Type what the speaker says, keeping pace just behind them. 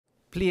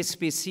Please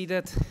be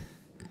seated.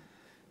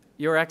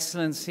 Your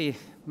Excellency,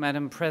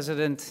 Madam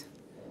President,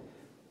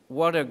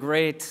 what a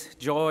great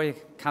joy,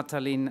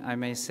 Katalin, I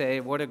may say,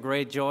 what a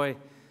great joy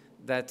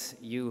that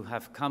you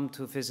have come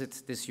to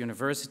visit this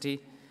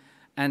university.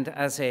 And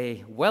as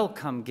a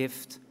welcome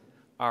gift,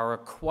 our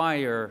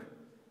choir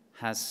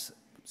has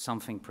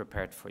something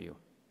prepared for you.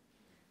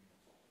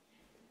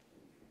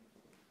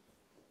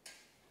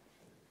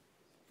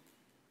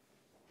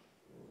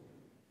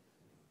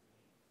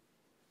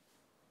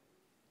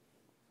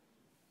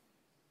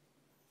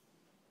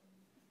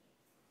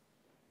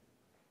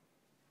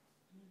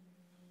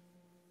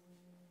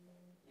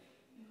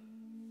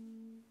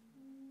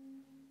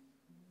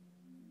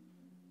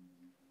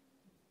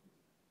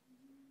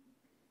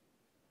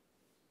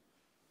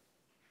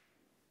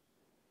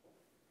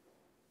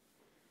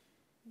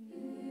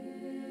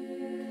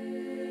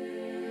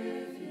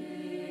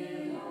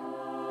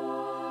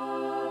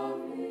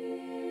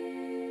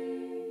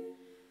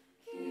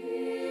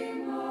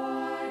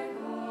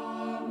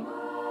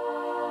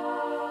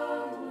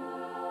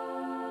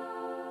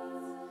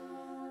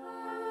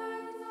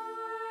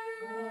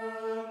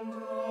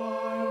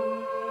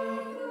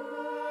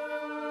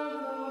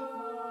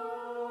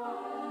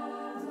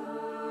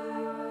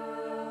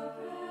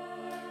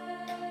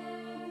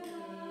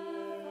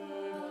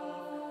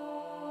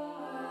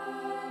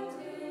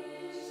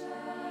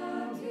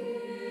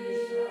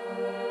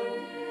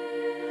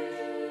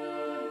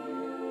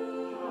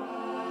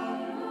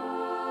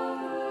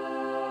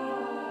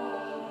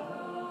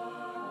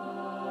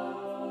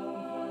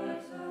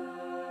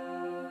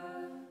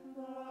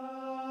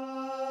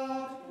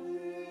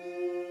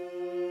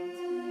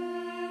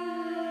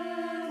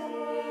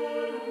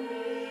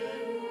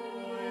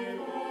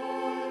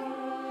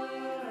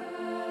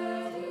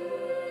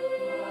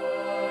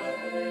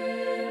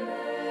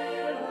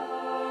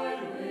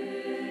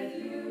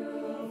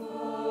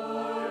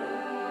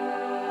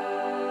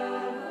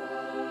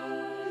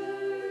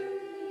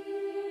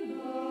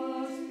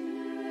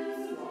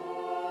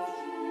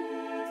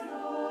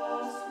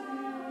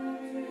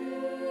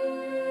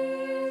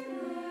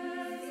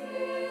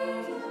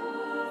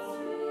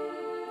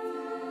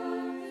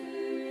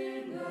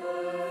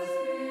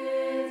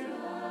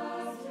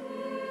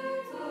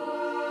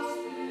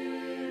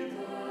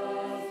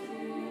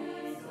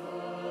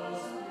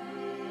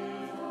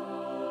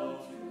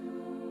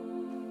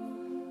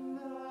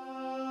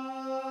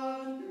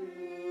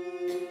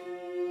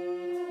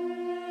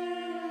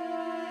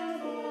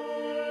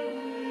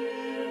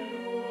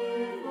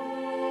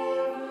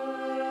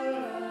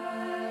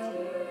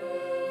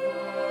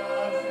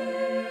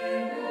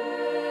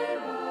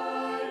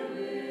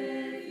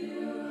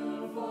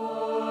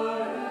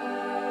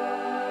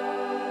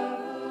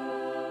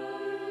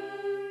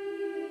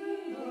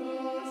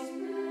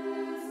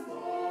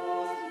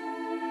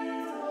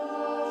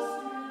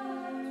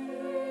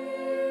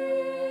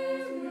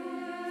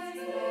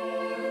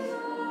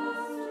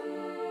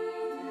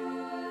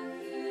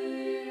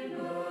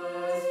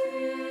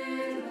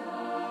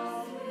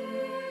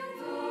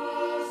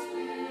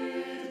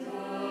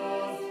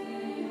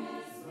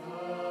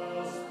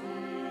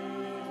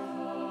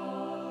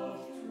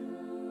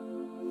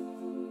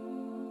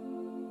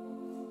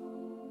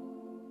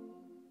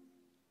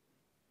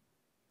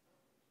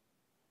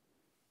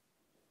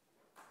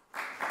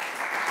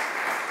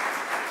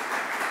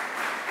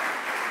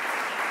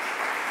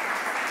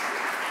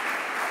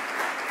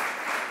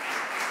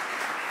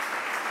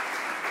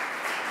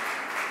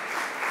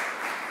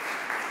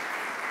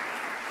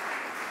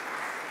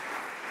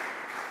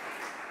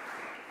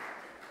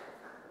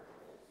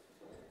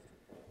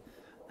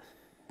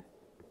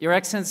 Your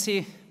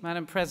Excellency,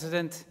 Madam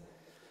President,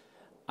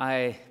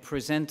 I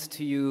present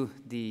to you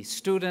the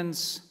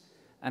students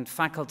and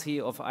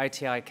faculty of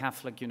ITI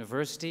Catholic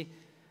University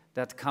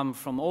that come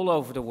from all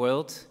over the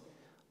world.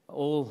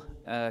 All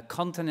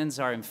continents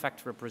are in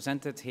fact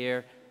represented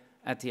here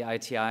at the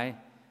ITI,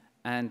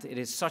 and it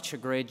is such a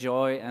great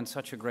joy and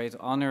such a great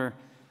honor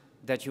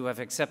that you have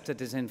accepted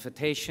this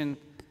invitation.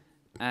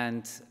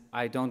 And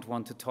I don't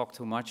want to talk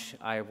too much.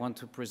 I want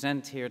to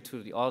present here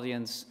to the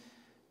audience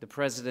the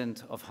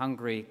President of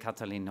Hungary,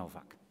 Katalin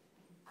Novák.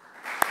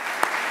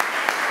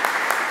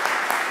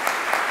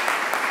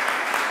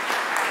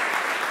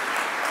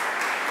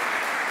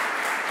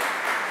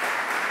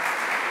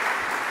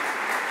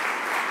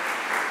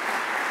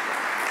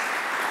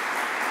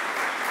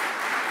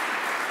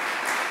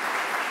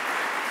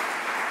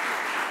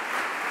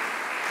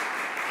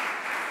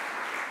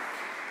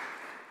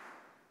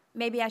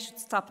 Maybe I should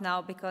stop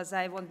now because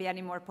I won't be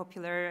any more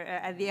popular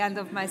at the end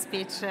of my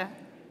speech.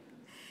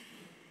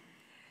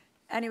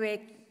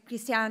 Anyway,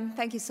 Christian,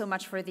 thank you so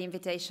much for the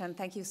invitation.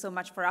 Thank you so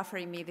much for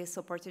offering me this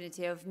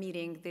opportunity of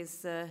meeting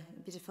these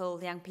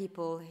beautiful young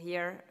people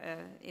here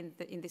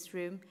in this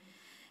room,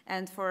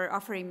 and for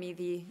offering me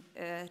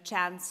the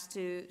chance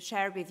to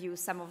share with you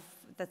some of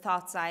the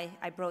thoughts I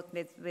brought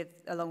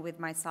along with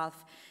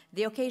myself.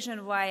 The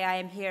occasion why I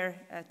am here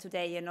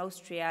today in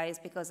Austria is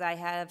because I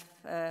had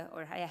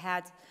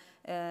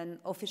an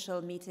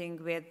official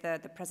meeting with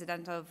the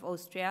President of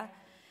Austria,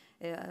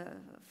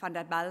 van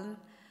der Bellen,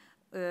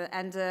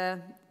 and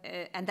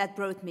that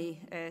brought me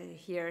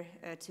here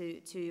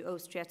to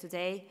Austria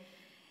today.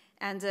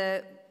 And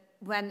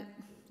when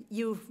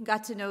you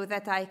got to know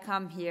that I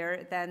come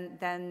here,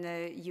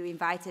 then you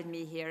invited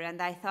me here,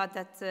 and I thought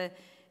that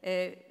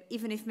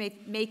even if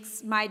it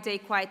makes my day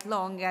quite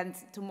long, and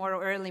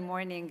tomorrow early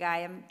morning I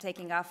am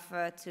taking off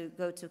to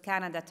go to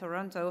Canada,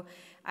 Toronto,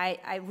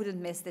 I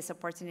wouldn't miss this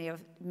opportunity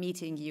of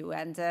meeting you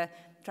and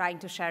trying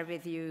to share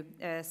with you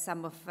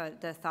some of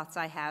the thoughts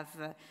I have,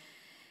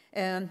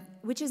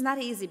 which is not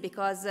easy,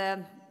 because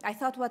I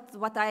thought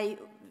what I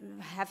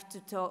have to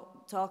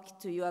talk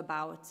to you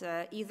about,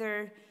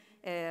 either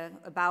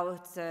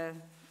about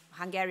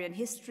Hungarian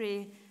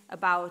history,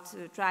 about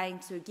trying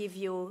to give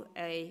you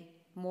a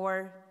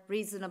more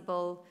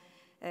reasonable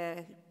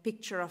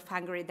picture of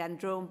Hungary than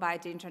drawn by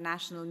the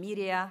international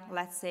media,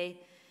 let's say,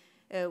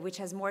 which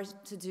has more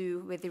to do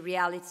with the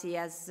reality,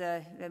 as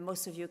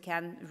most of you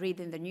can read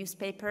in the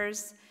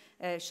newspapers.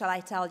 Shall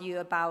I tell you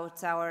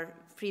about our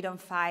freedom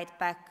fight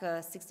back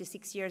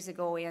 66 years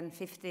ago in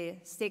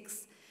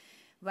 56,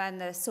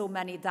 when so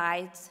many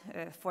died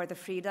for the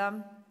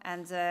freedom,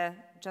 and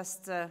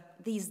just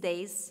these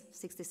days,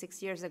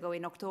 66 years ago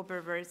in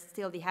October, were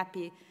still the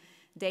happy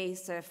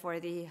days for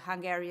the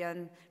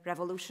Hungarian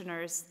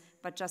revolutionaries,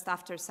 but just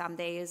after some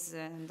days,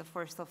 on the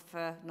 1st of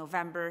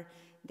November,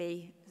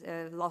 they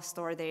lost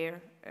all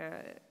their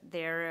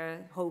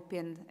hope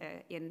in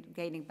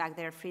gaining back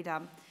their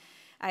freedom.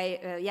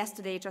 I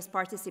yesterday just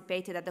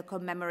participated at the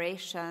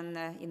commemoration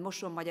in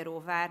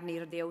Mosonmagyaróvár,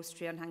 near the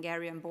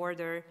Austrian-Hungarian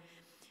border,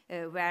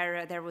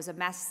 where there was a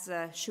mass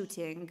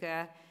shooting.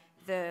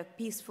 The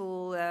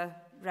peaceful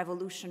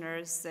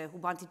revolutionaries who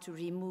wanted to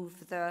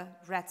remove the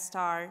Red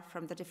Star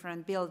from the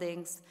different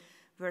buildings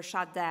were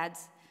shot dead,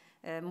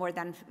 more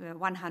than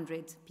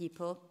 100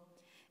 people.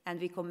 And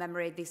we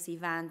commemorate this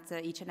event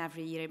each and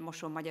every year in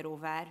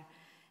Mosonmagyaróvár.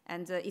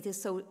 And it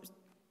is so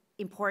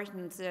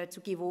important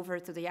to give over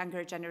to the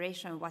younger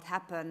generation what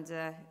happened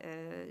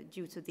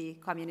due to the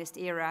communist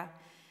era,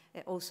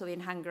 also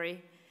in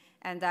Hungary.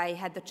 And I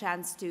had the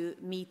chance to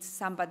meet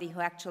somebody who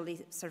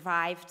actually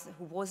survived,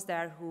 who was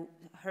there, who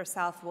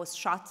herself was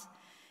shot,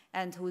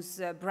 and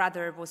whose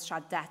brother was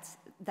shot dead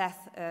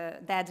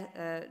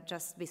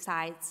just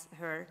beside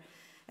her.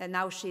 And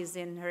now she's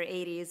in her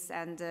 80s,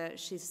 and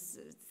she's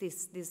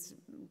this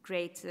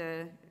great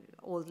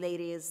old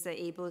lady is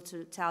able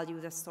to tell you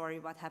the story,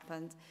 what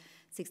happened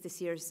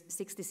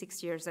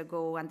 66 years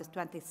ago, on the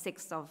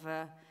 26th of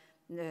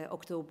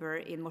October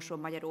in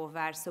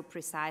Mosonmagyaróvár, so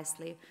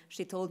precisely.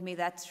 She told me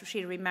that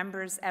she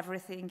remembers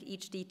everything,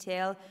 each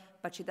detail,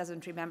 but she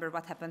doesn't remember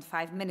what happened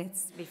 5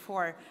 minutes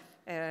before.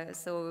 5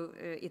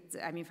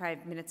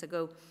 minutes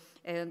ago.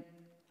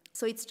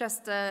 So it's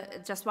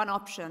just one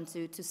option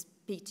to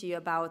speak to you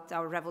about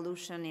our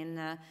revolution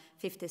in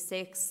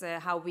 56,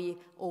 how we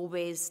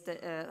always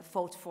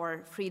fought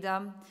for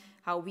freedom,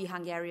 how we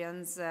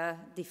Hungarians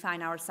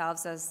define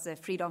ourselves as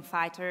freedom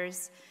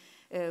fighters,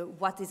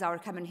 what is our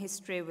common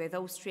history with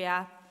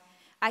Austria.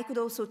 I could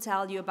also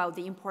tell you about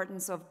the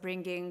importance of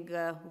bringing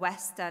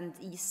West and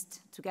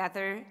East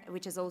together,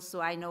 which is also,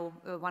 I know,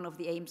 one of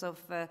the aims of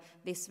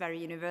this very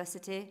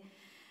university.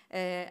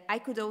 I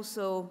could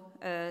also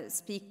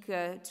speak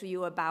to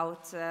you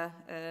about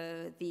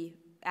the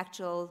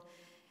actual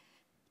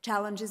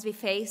challenges we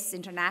face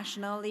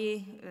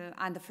internationally.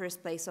 In the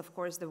first place, of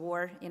course, the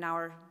war in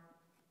our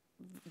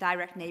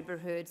direct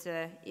neighborhood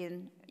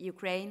in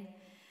Ukraine,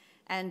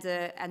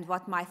 and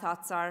what my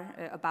thoughts are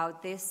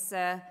about this.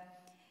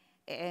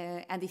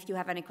 And if you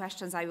have any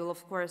questions, I will,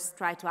 of course,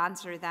 try to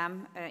answer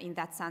them in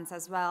that sense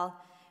as well.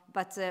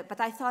 But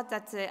I thought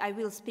that I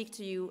will speak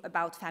to you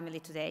about family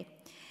today.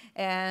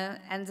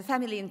 And the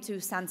family in two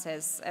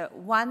senses.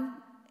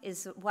 One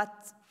is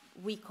what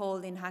we call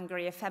in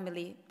Hungary a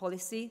family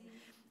policy.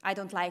 I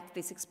don't like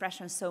this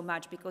expression so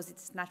much because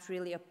it's not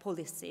really a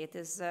policy. It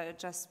is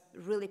just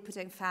really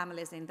putting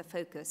families in the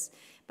focus.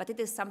 But it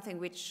is something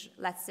which,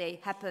 let's say,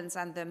 happens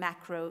on the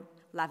macro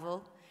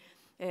level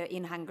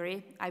in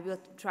Hungary. I will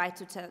try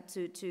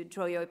to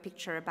draw you a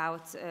picture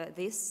about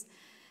this.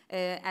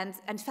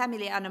 And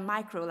family on a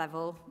micro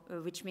level,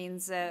 which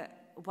means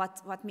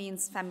what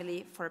means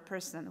family for a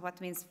person,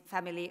 what means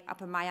family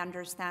upon my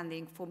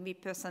understanding for me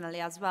personally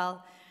as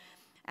well,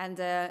 and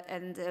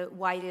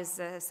why it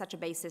is such a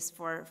basis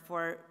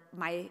for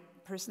my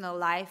personal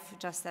life,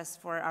 just as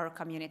for our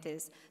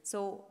communities.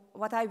 So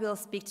what I will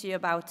speak to you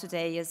about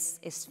today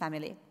is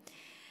family.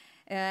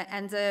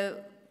 I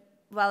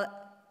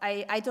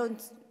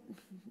don't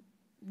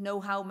know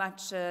how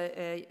much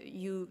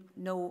you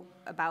know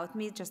about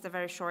me, just a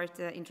very short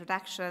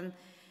introduction.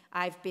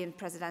 I've been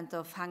President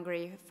of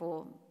Hungary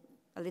for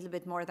a little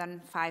bit more than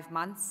 5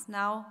 months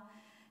now,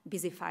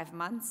 busy 5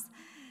 months,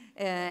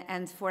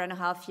 and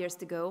 4.5 years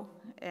to go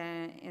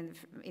in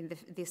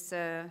this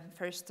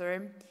first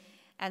term.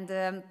 And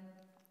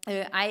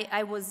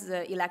I was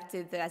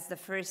elected as the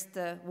first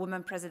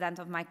woman president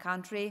of my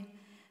country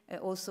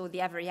also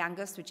the ever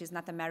youngest, which is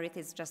not a merit,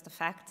 it's just a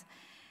fact.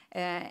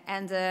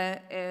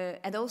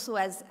 And also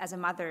as a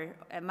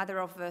mother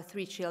of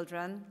 3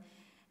 children.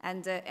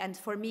 And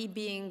for me,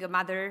 being a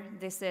mother,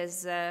 this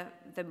is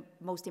the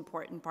most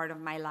important part of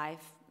my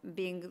life,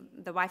 being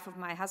the wife of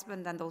my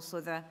husband and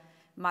also the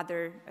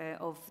mother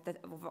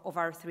of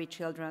our 3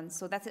 children.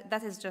 So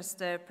that is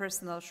just a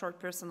short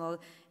personal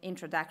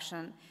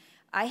introduction.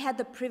 I had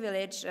the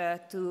privilege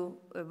to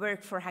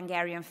work for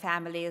Hungarian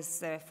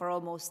families for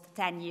almost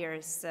 10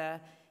 years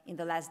in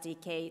the last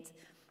decade.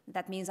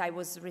 That means I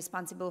was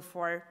responsible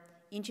for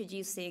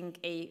introducing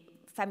a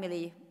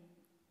family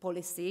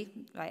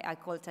policy, I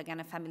call it again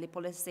a family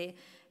policy,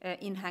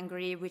 in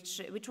Hungary,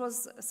 which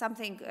was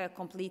something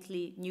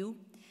completely new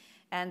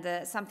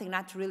and something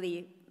not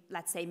really,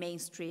 let's say,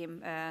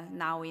 mainstream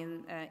now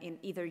in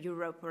either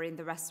Europe or in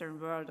the Western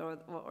world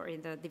or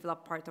in the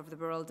developed part of the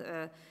world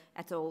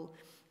at all.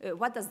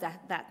 What does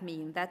that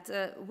mean? That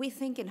we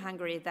think in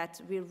Hungary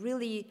that we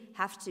really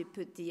have to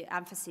put the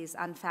emphasis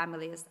on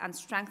families, on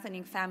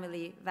strengthening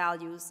family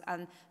values,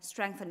 and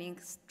strengthening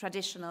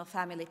traditional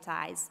family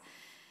ties.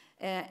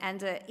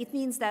 And it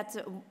means that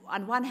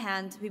on one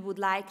hand, we would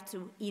like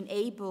to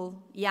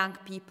enable young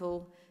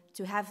people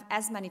to have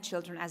as many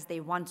children as they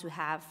want to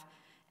have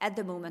at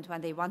the moment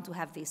when they want to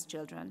have these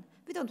children.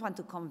 We don't want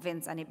to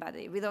convince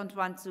anybody. We don't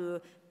want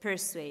to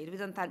persuade. We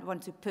don't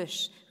want to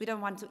push. We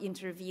don't want to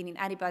intervene in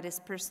anybody's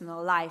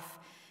personal life.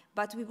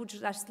 But we would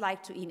just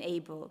like to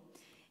enable.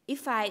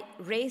 If I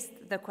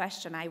raised the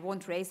question, I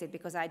won't raise it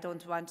because I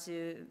don't want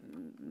to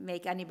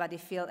make anybody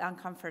feel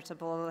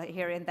uncomfortable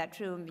here in that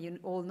room. You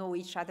all know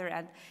each other,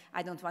 and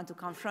I don't want to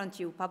confront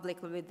you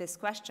publicly with this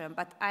question.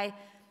 But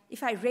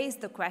if I raise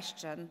the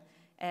question,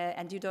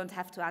 and you don't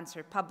have to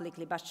answer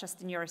publicly, but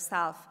just in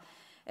yourself,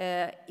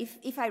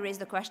 if I raise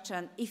the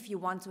question, if you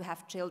want to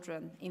have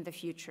children in the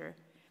future,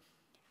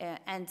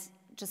 and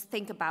just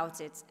think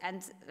about it,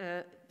 and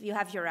you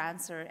have your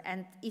answer,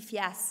 and if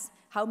yes,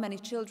 how many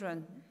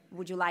children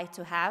would you like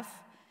to have?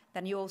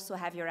 Then you also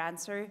have your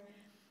answer.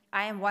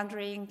 I am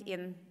wondering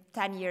in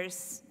 10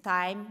 years'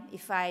 time,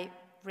 if I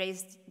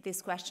raised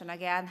this question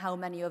again, how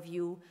many of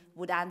you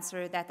would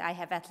answer that I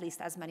have at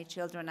least as many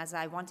children as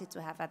I wanted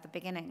to have at the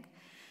beginning?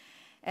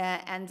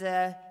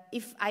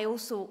 If I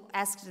also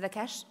asked the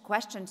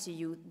question to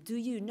you, do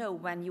you know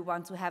when you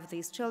want to have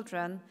these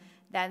children?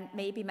 Then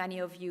maybe many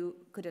of you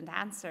couldn't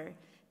answer.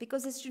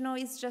 Because it's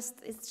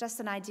just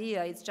an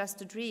idea, it's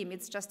just a dream,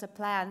 it's just a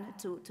plan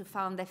to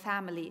found a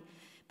family.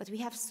 But we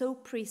have so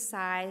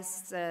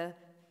precise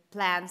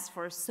plans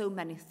for so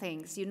many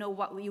things. You know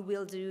what you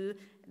will do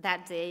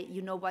that day,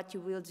 you know what you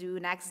will do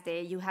next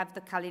day, you have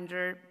the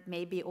calendar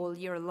maybe all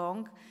year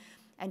long.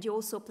 And you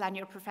also plan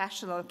your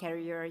professional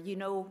career. You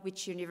know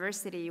which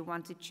university you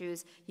want to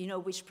choose. You know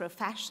which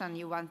profession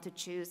you want to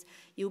choose.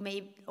 You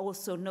may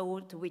also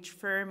know to which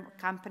firm,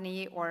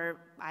 company, or,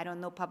 I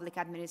don't know, public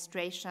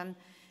administration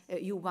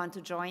you want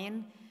to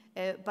join.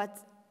 But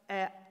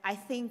I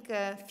think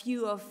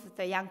few of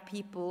the young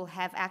people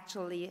have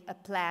actually a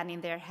plan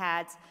in their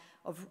heads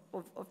of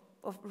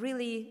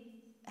really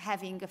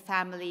having a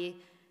family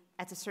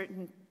at a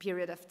certain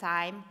period of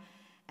time,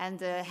 and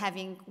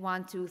having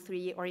 1, 2,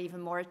 3, or even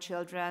more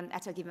children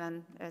at a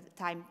given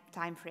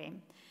time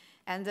frame.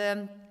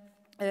 And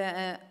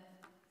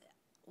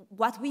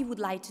what we would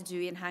like to do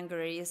in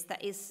Hungary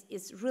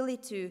is really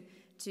to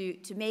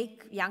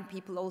make young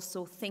people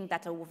also think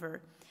that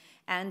over.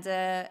 And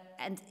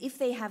if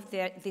they have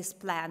this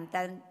plan,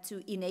 then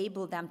to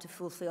enable them to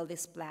fulfill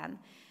this plan.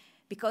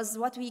 Because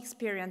what we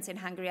experience in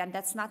Hungary, and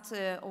that's not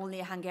only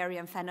a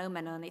Hungarian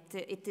phenomenon,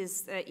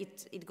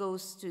 it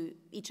goes to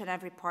each and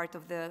every part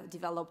of the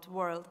developed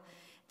world.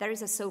 There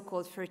is a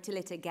so-called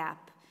fertility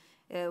gap.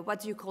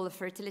 What do you call a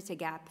fertility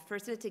gap?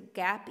 Fertility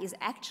gap is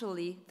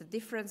actually the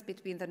difference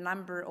between the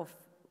number of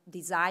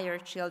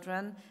desired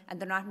children and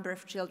the number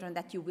of children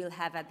that you will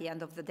have at the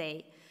end of the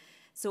day.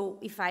 So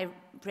if I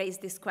raise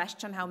this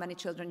question, how many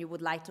children you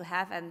would like to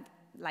have, and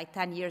like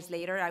 10 years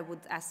later, I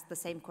would ask the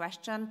same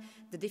question.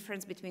 The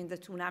difference between the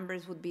two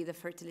numbers would be the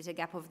fertility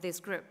gap of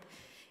this group.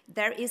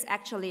 There is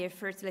actually a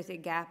fertility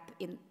gap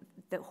in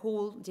the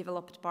whole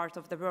developed part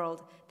of the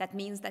world. That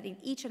means that in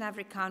each and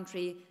every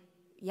country,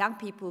 young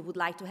people would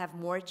like to have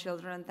more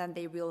children than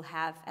they will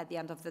have at the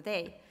end of the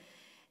day.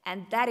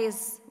 And that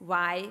is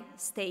why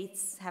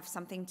states have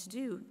something to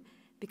do.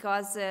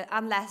 Because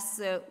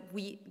unless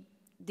we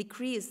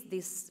decrease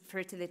this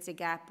fertility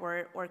gap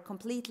or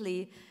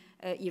completely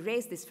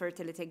erase this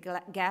fertility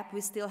gap,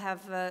 we still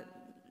have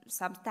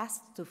some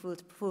tasks to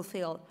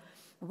fulfill.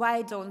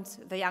 Why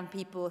don't the young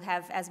people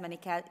have as many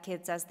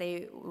kids as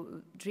they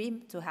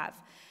dream to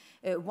have?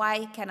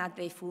 Why cannot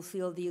they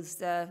fulfill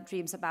these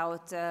dreams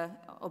about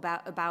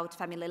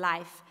family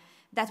life?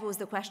 That was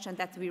the question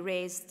that we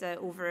raised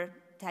over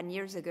 10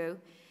 years ago,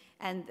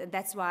 and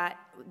that's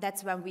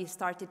when we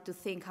started to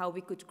think how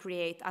we could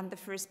create, in the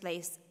first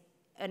place,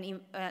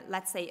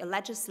 let's say, a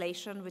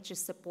legislation which is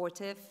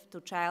supportive to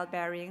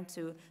childbearing,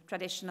 to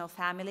traditional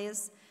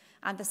families,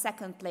 and the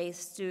second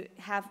place, to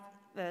have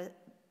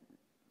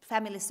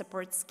family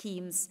support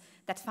schemes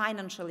that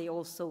financially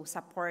also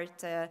support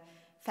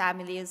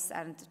families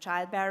and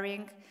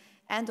childbearing,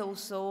 and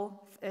also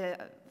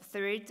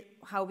third,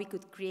 how we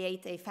could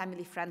create a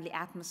family-friendly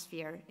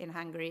atmosphere in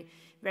Hungary,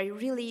 where you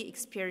really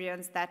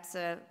experience that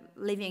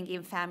living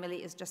in family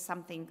is just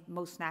something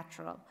most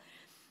natural.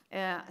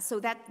 So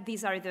that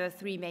these are the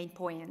three main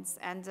points,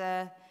 and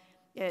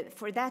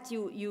for that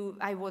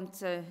I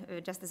won't,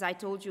 just as I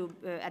told you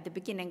at the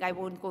beginning, I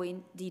won't go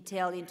in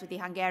detail into the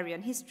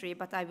Hungarian history,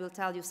 but I will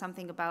tell you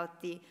something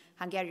about the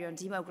Hungarian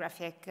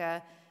demographic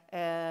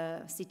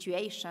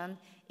situation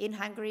in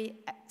Hungary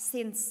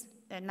since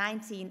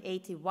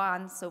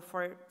 1981, so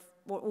for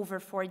over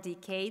 4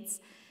 decades,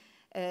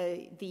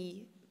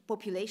 the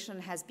population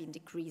has been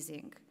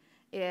decreasing.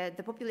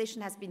 The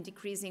population has been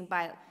decreasing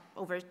by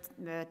over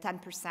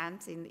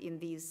 10% in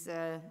these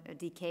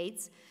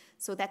decades.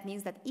 So that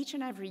means that each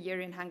and every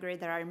year in Hungary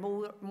there are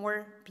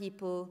more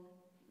people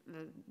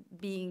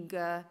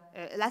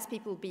less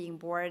people being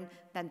born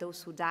than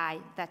those who die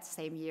that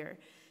same year.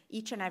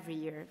 Each and every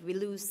year we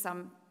lose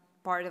some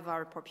part of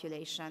our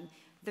population.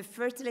 The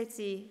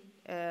fertility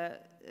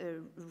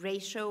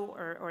ratio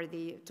or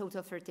the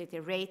total fertility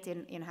rate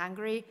in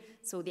Hungary,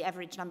 so the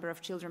average number of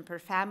children per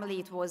family,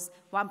 it was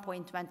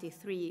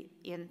 1.23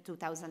 in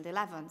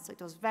 2011, so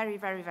it was very,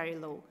 very, very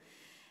low.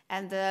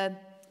 And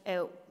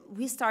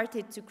we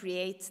started to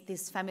create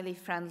this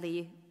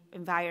family-friendly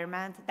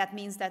environment. That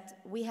means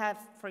that we have,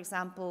 for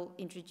example,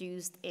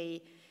 introduced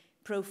a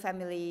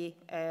pro-family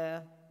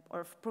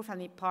or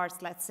pro-family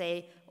parts, let's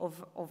say,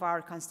 of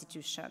our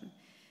constitution.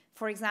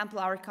 For example,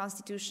 our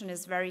constitution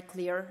is very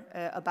clear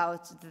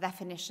about the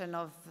definition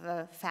of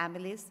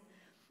families.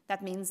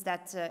 That means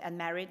that, and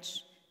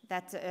marriage,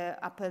 that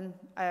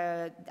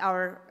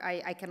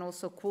I can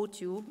also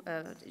quote you,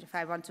 if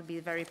I want to be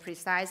very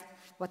precise,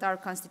 what our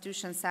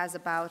constitution says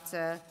about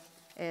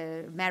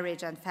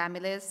marriage and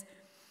families.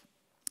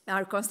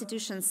 Our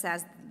constitution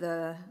says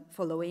the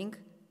following,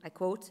 I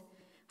quote,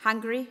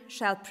 "Hungary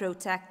shall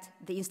protect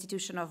the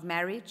institution of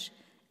marriage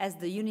as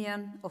the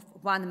union of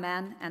one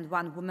man and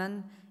one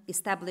woman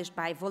established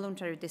by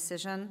voluntary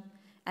decision,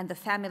 and the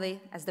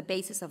family as the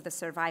basis of the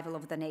survival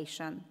of the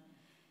nation.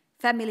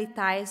 Family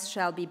ties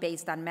shall be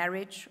based on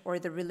marriage or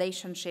the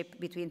relationship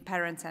between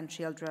parents and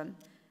children.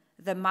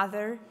 The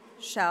mother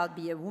shall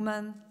be a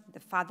woman, the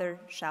father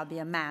shall be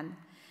a man.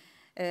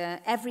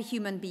 Every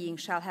human being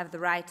shall have the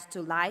right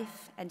to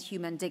life and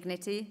human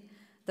dignity.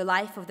 The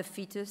life of the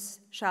fetus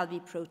shall be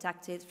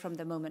protected from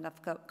the moment of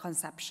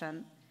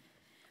conception."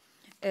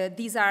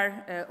 These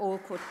are all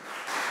quotes.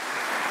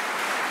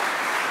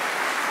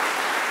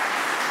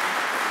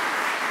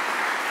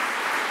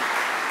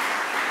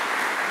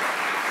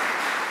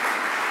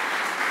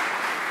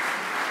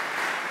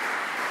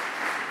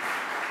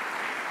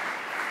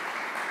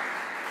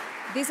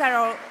 These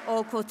are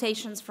all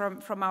quotations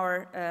from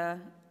our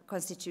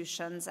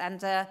constitutions,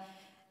 and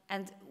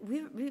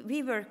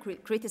we were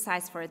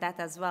criticized for that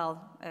as well,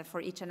 for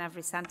each and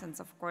every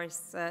sentence, of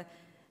course.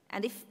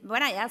 And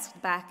when I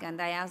asked back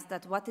and I asked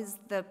that what is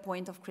the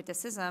point of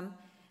criticism,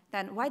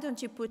 then why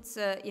don't you put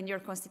in your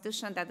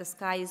constitution that the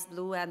sky is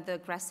blue and the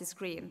grass is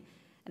green?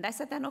 And I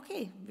said then,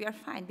 okay, we are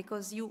fine,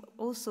 because you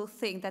also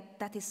think that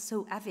that is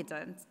so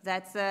evident,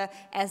 that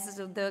as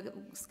the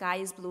sky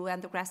is blue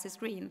and the grass is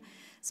green.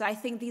 So I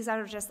think these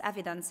are just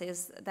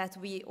evidences that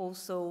we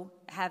also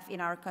have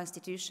in our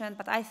constitution,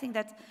 but I think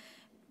that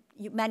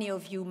many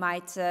of you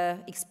might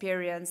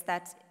experience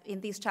that in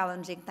these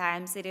challenging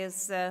times it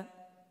is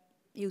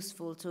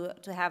useful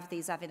to have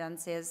these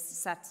evidences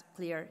set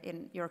clear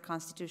in your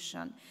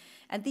constitution.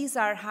 And these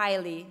are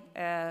highly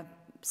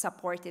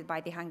supported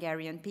by the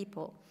Hungarian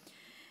people.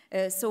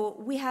 So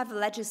we have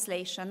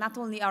legislation, not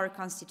only our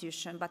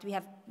constitution, but we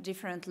have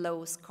different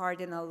laws,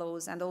 cardinal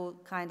laws, and all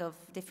kind of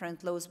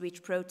different laws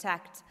which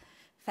protect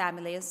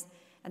families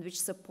and which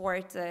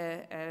support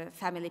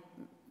family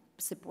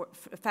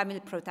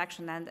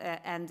protection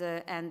and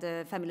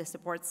family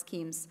support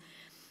schemes.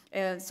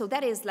 So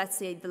that is, let's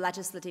say, the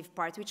legislative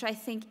part, which I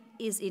think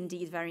is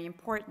indeed very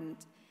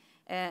important.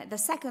 The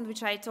second,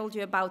 which I told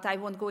you about, I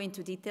won't go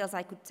into details.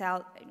 I could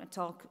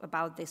talk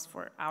about this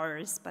for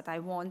hours, but I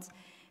won't.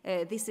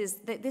 This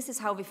is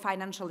how we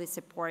financially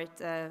support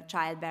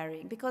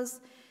childbearing, because,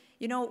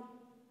 you know,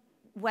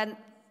 when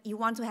you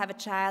want to have a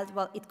child,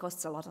 well, it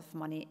costs a lot of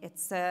money.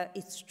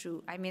 It's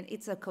true. I mean,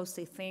 it's a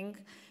costly thing.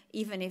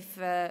 Even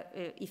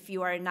if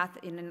you are not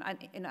in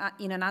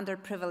an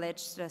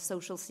underprivileged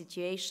social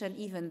situation,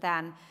 even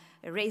then,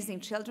 raising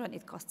children,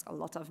 it costs a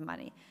lot of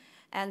money.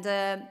 And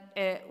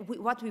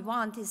what we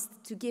want is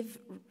to give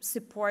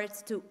support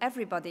to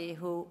everybody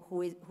who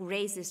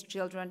raises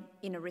children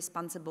in a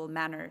responsible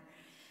manner.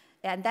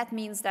 And that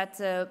means that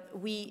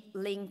we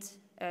linked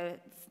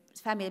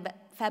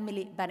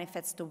family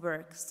benefits to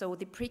work. So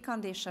the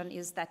precondition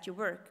is that you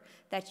work,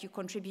 that you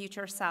contribute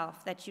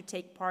yourself, that you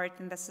take part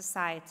in the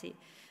society.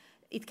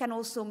 It can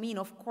also mean,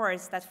 of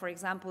course, that, for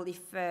example,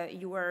 if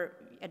you are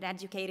an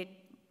educated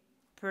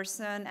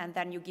person and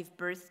then you give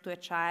birth to a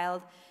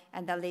child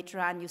and then later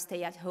on you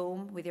stay at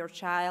home with your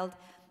child,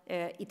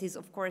 It is,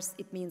 of course,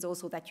 it means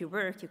also that you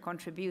work, you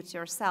contribute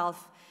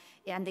yourself.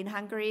 And in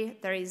Hungary,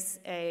 there is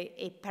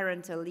a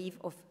parental leave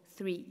of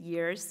 3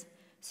 years.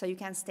 So you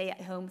can stay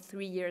at home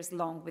 3 years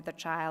long with the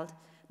child.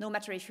 No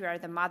matter if you are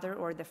the mother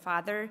or the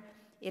father,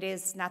 it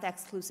is not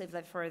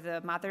exclusively for the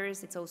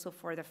mothers, it's also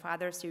for the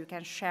fathers, so you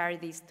can share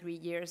these 3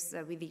 years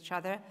with each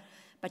other.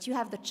 But you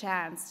have the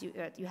chance,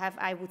 you have,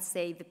 I would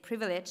say, the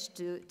privilege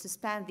to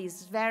spend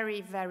these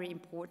very, very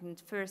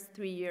important first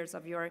 3 years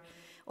of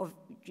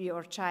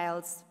your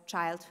child's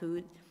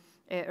childhood,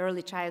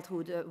 early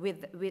childhood,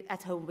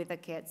 at home with the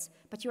kids.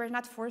 But you are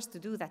not forced to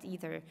do that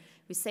either.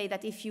 We say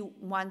that if you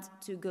want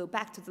to go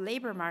back to the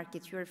labor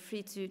market, you are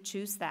free to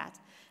choose that,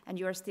 and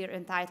you are still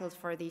entitled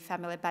for the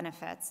family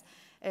benefits.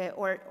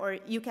 Or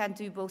you can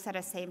do both at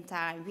the same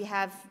time. We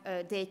have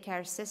a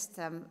daycare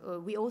system.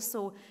 We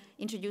also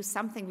introduced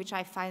something which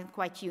I find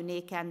quite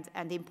unique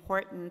and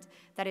important,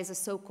 that is a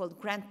so-called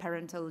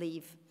grandparental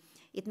leave.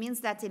 It means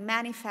that in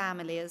many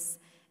families,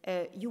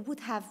 you would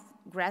have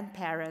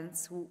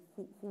grandparents who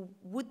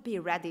would be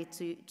ready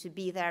to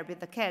be there with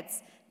the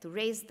kids, to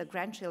raise the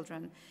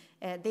grandchildren.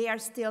 They are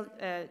still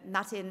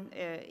not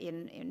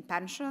in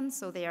pension,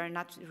 so they are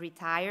not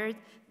retired.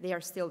 They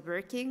are still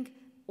working.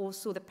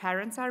 Also, the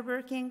parents are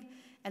working,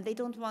 and they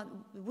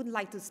wouldn't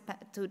like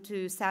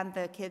to send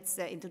the kids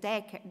into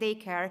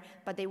daycare,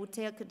 but they would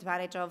take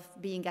advantage of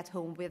being at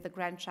home with the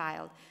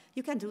grandchild.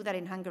 You can do that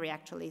in Hungary,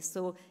 actually.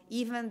 So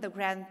even the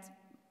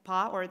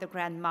grandpa or the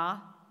grandma,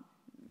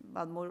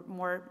 well,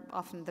 more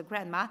often the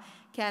grandma,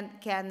 can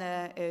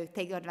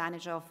take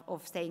advantage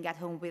of staying at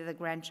home with the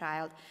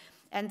grandchild.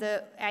 And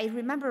I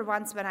remember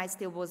once when I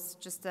still was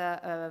just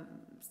a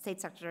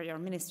state secretary or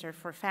minister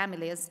for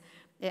families,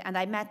 and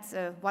I met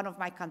one of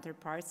my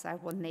counterparts, I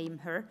won't name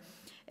her,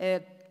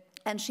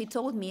 and she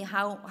told me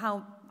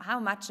how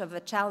much of a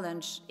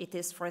challenge it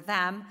is for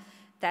them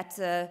that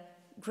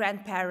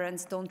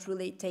grandparents don't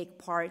really take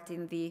part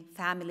in the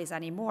families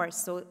anymore.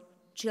 So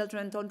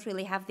children don't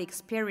really have the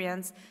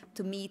experience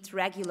to meet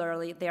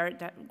regularly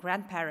their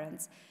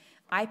grandparents.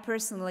 I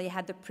personally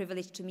had the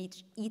privilege to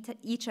meet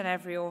each and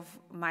every of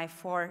my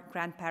 4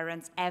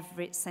 grandparents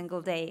every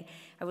single day.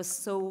 I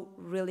was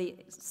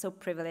really so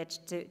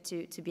privileged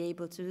to be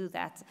able to do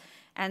that.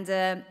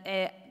 And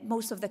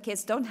most of the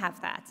kids don't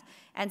have that.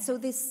 And so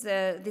this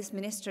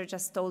minister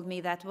just told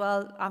me that,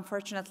 well,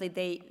 unfortunately,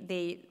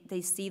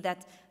 they see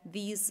that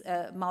these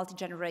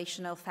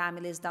multi-generational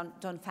families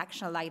don't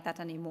function like that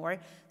anymore.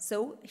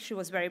 So she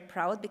was very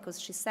proud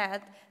because she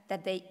said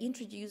that they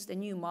introduced a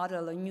new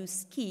model, a new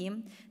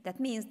scheme. That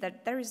means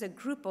that there is a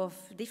group of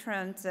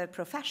different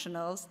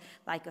professionals,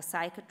 like a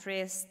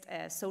psychiatrist,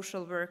 a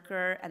social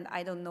worker, and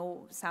I don't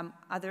know, some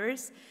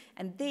others,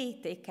 and they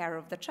take care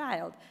of the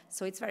child.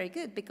 So it's very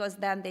good because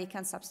then they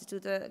can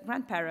substitute the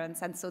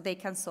grandparents, and so they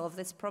can solve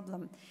this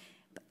problem.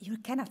 But you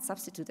cannot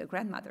substitute a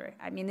grandmother.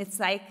 I mean, it's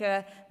like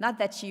not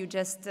that you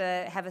just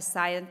have a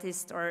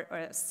scientist or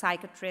a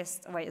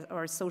psychiatrist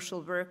or a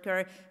social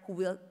worker who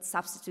will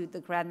substitute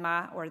the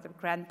grandma or the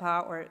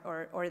grandpa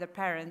or the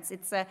parents.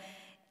 It's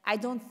I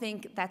don't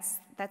think that's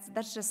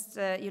just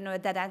a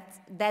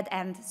dead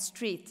end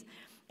street.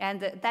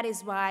 And that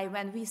is why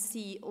when we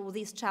see all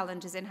these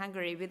challenges in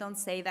Hungary, we don't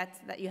say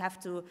that you have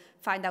to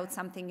find out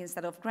something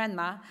instead of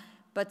grandma,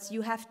 but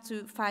you have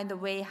to find a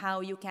way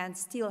how you can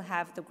still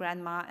have the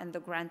grandma and the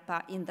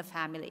grandpa in the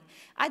family.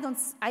 I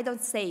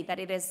don't say that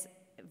it is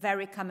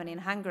very common in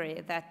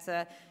Hungary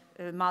that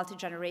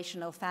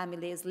multi-generational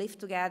families live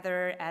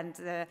together and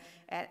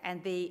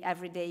they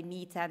every day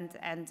meet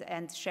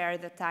and share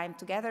the time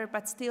together,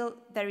 but still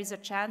there is a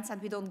chance,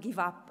 and we don't give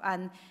up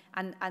on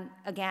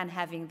again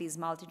having these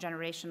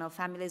multi-generational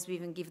families. We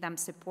even give them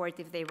support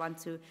if they want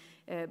to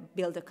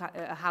build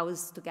a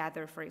house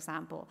together, for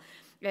example.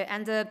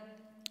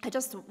 I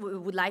just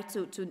would like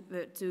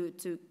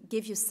to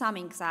give you some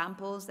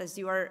examples. As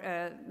you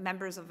are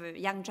members of a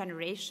young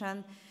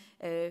generation,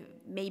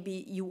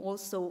 maybe you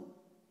also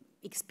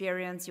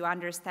you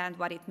understand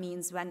what it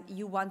means when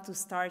you want to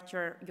start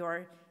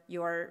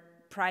your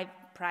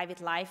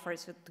private life, or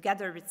so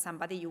together with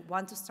somebody, you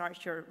want to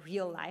start your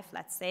real life,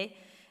 let's say,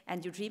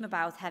 and you dream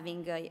about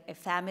having a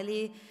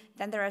family,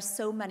 then there are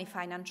so many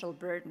financial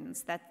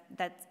burdens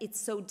that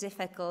it's so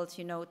difficult,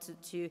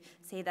 to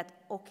say that,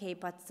 okay,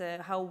 but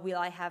how will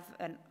I have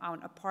an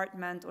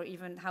apartment, or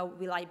even how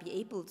will I be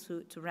able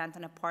to rent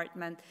an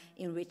apartment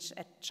in which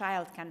a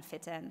child can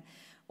fit in?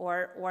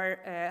 Or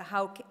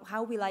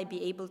how will I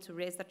be able to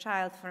raise the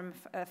child from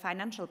a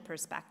financial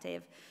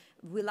perspective?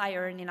 Will I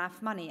earn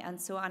enough money?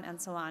 And so on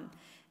and so on.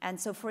 And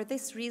so for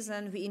this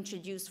reason, we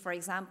introduced, for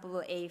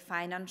example, a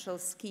financial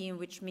scheme,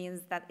 which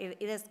means that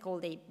it is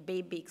called a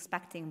baby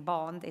expecting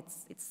bond.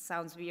 It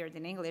sounds weird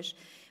in English,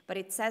 but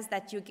it says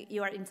that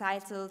you are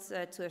entitled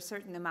to a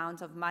certain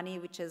amount of money,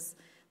 which is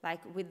like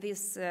with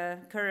this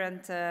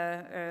current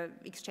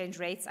exchange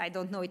rates, I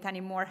don't know it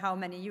anymore how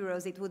many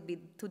euros it would be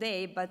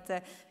today,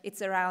 but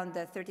it's around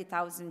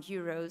 30,000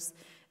 euros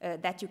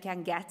that you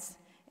can get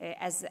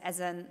as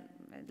an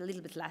a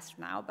little bit less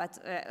now, but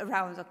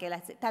around, okay,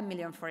 let's say 10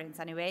 million forints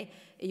anyway,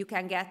 you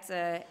can get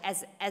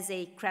as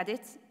a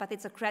credit, but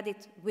it's a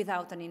credit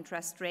without an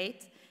interest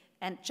rate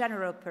and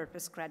general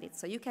purpose credit,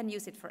 so you can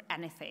use it for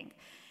anything.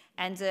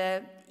 And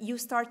you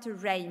start to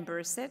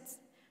reimburse it,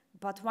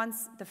 but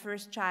once the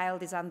first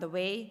child is on the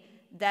way,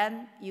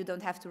 then you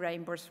don't have to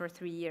reimburse for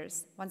 3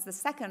 years. Once the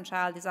second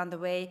child is on the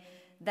way,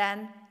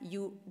 then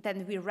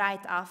we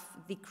write off,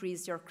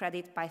 decrease your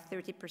credit by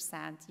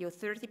 30%. Your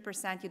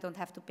 30% you don't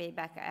have to pay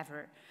back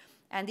ever.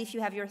 And if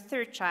you have your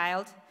third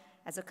child,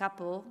 as a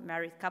couple,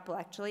 married couple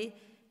actually,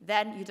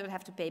 then you don't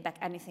have to pay back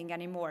anything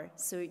anymore.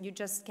 So you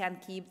just can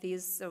keep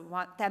these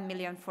 10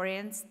 million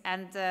forints,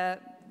 and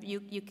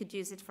you could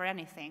use it for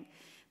anything.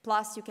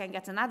 Plus, you can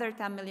get another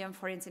 10 million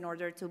forints in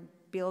order to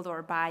build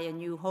or buy a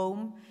new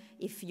home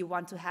if you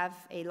want to have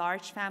a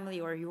large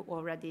family or you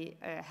already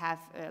have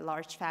a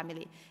large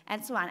family,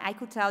 and so on. I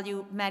could tell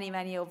you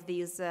many of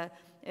these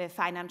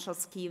financial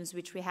schemes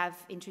which we have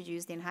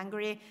introduced in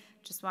Hungary.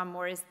 Just one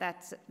more is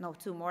that, no,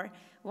 two more.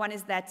 One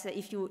is that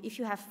if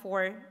you have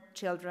 4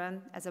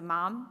 children as a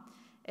mom,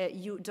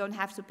 you don't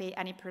have to pay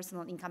any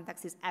personal income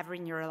taxes ever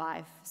in your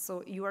life.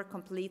 So you are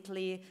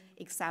completely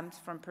exempt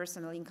from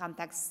personal income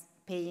tax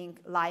paying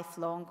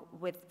lifelong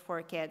with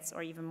 4 kids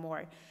or even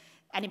more.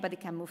 Anybody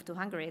can move to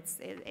Hungary.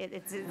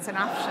 It's an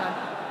option.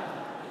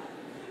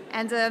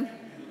 And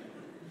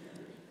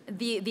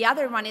the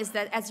other one is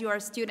that as you are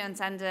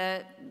students, and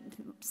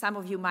some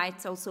of you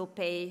might also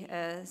pay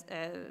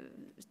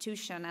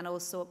tuition and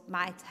also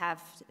might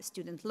have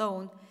student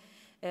loan.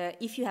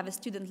 If you have a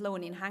student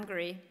loan in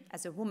Hungary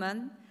as a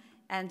woman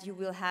and you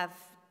will have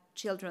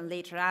children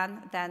later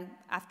on, then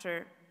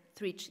after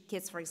 3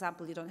 kids, for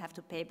example, you don't have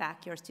to pay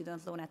back your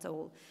student loan at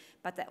all.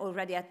 But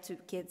already at 2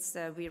 kids,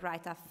 we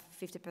write off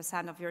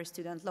 50% of your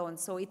student loan.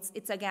 So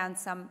it's again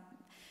some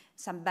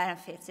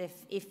benefits.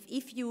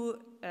 If you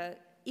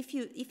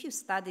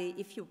study,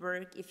 if you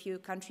work, if you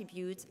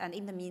contribute, and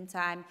in the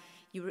meantime,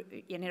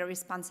 in a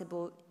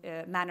responsible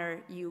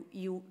manner,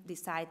 you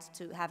decide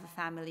to have a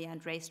family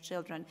and raise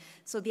children.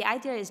 So the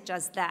idea is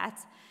just that.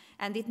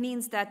 And it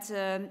means that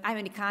I'm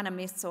an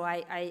economist, so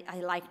I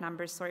like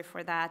numbers, sorry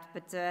for that.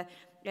 But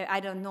I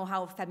don't know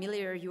how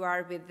familiar you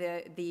are with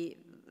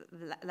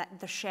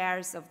the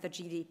shares of the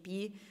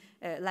GDP.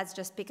 Let's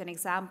just pick an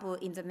example.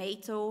 In the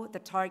NATO, the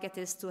target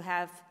is to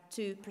have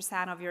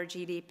 2% of your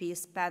GDP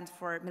spent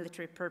for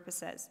military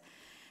purposes.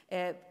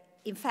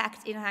 In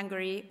fact, in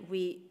Hungary,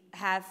 we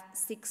have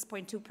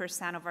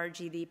 6.2% of our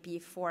GDP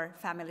for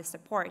family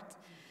support.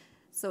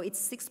 So it's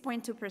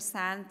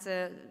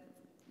 6.2%,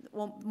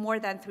 more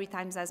than 3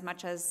 times as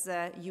much as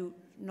you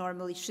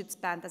normally should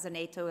spend as a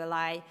NATO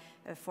ally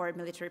for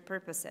military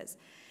purposes.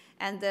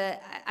 And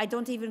I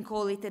don't even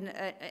call it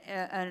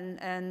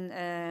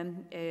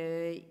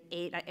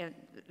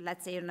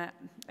let's say,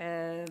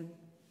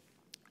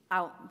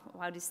 how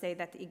do you say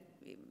that?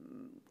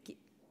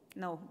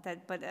 No,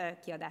 that, but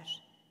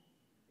kiadás.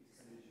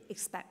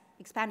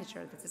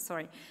 Expenditure,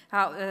 sorry.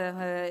 How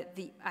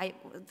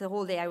the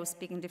whole day I was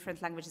speaking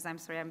different languages. I'm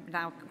sorry, I'm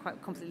now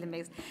completely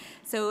amazed.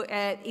 So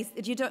I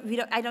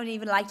don't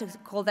even like to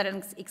call that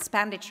an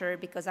expenditure,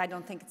 because I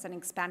don't think it's an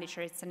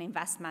expenditure. It's an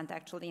investment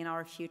actually in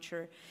our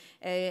future,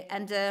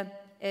 and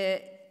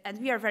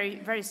we are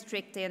very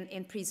strict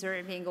in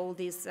preserving all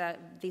these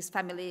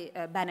family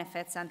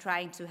benefits and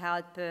trying to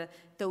help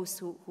those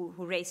who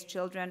raise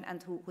children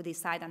and who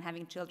decide on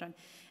having children.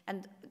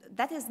 And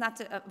that is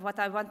not what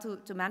I want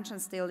to mention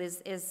still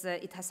is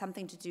it has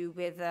something to do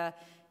with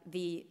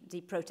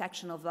the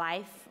protection of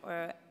life.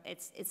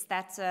 It's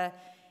that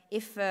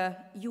if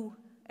you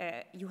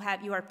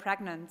are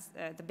pregnant,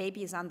 the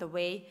baby is on the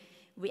way,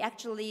 we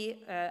actually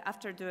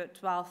after the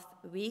 12th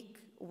week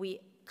we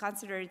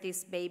consider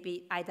this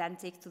baby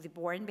identical to the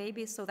born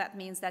baby. So that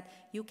means that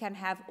you can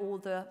have all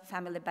the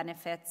family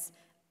benefits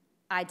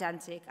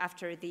identical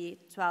after the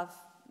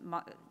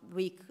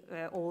 12-week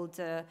old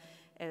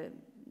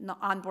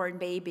unborn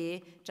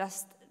baby,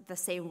 just the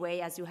same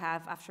way as you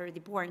have after the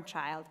born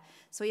child.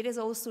 So it is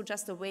also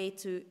just a way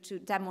to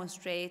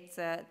demonstrate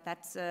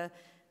that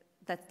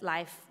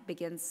life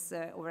begins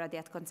already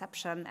at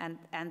conception,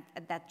 and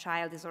that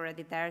child is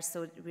already there.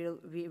 So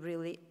we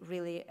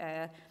really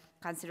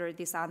consider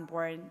this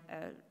unborn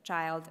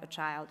child a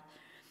child.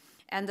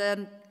 And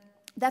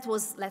that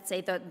was, let's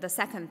say, the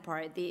second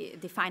part,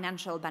 the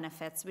financial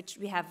benefits, which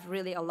we have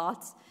really a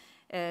lot.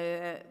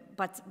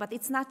 But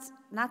it's not.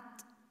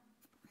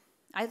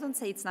 I don't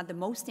say it's not the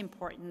most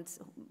important.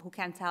 Who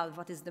can tell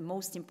what is the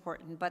most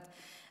important? But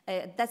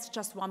that's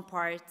just one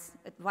part.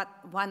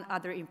 One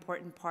other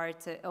important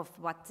part of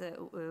what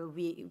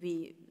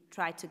we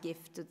try to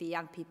give to the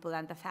young people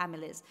and the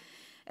families.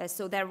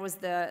 So there was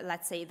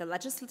let's say, the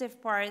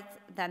legislative part,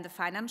 then the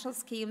financial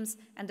schemes,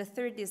 and the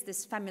third is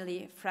this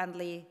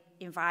family-friendly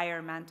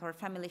environment or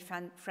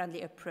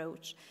family-friendly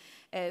approach.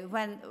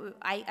 When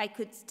I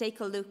could take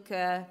a look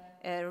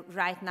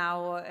right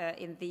now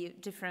in the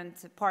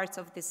different parts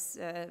of this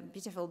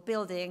beautiful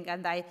building,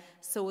 and I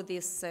saw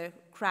this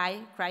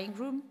crying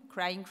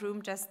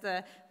room, just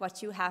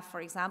what you have,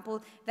 for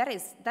example.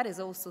 That is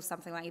also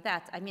something like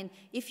that. I mean,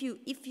 if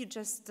you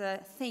just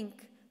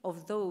think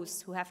of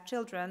those who have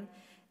children,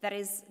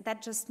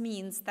 that just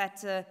means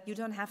that you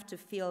don't have to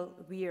feel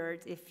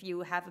weird if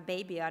you have a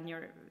baby on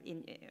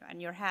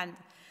your hand,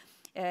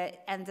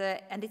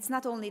 and it's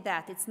not only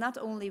that. It's not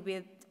only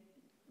with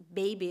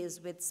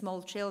babies, with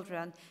small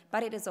children,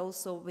 but it is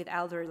also with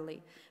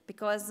elderly,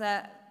 because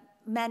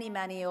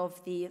many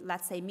of the,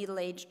 let's say,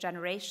 middle-aged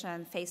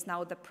generation face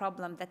now the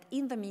problem that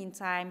in the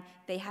meantime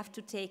they have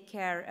to take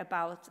care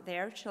about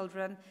their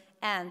children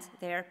and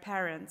their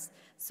parents.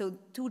 So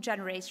 2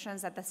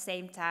 generations at the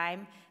same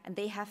time, and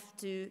they have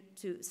to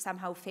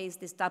somehow face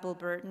this double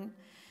burden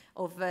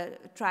of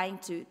trying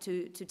to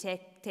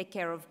take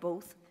care of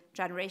both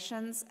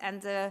generations.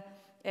 And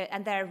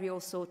there we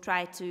also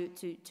try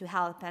to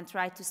help and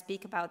try to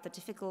speak about the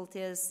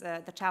difficulties,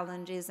 the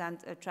challenges, and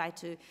try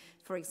to,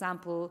 for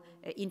example,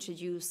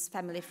 introduce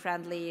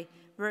family-friendly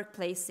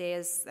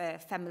workplaces,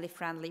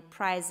 family-friendly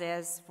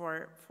prizes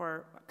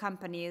for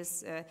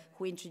companies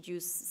who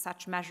introduce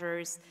such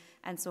measures,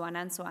 and so on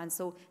and so on.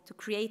 So to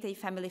create a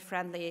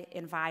family-friendly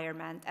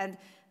environment. And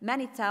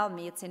many tell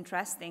me it's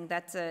interesting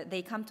that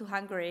they come to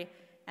Hungary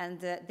and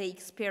they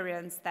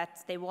experience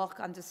that. They walk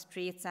on the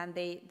streets and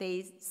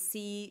they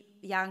see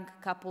young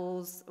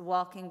couples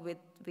walking with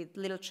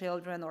little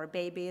children or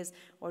babies,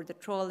 or the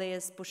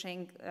trolleys,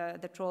 pushing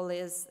the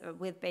trolleys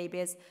with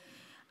babies.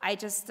 I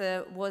just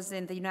was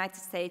in the United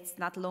States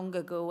not long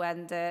ago,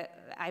 and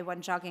I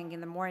went jogging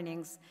in the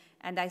mornings,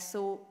 and I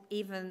saw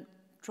even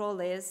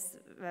trolleys,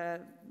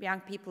 young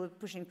people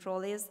pushing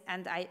trolleys,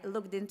 and I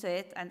looked into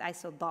it and I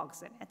saw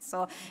dogs in it.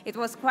 So it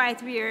was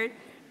quite weird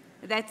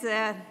that,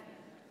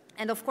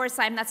 and of course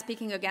I'm not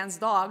speaking against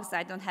dogs.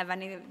 I don't have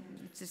any,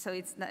 so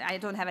I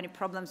don't have any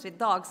problems with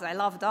dogs. I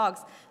love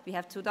dogs. We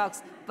have 2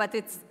 dogs, but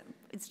it's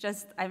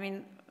just, I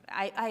mean,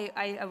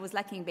 I was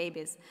lacking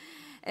babies,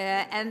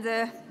 I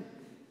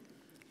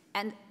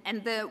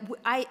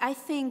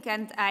think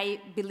and I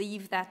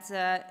believe that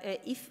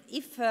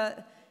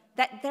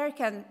that there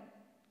can,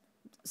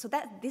 so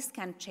that this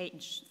can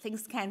change,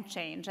 things can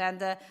change, and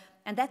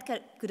that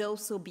could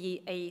also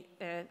be a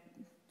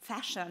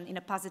fashion in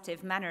a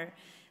positive manner.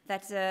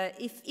 That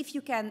if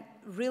you can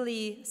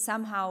really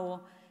somehow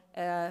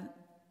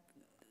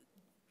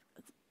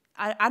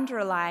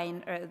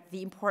underline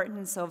the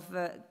importance of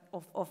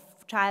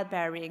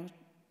childbearing,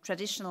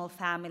 traditional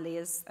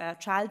families,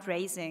 child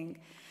raising,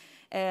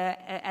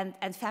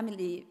 and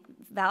family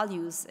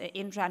values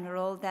in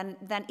general,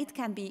 then it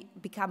can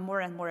become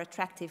more and more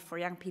attractive for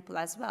young people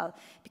as well.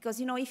 Because,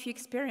 you know, if you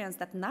experience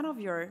that none of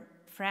your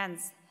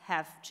friends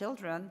have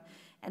children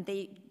and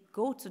they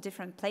go to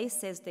different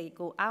places, they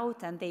go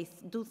out and they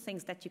do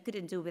things that you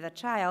couldn't do with a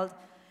child,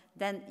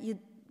 then you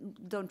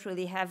don't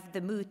really have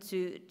the mood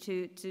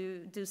to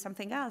do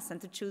something else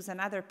and to choose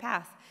another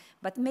path.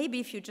 But maybe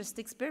if you just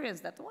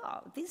experience that,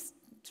 wow, these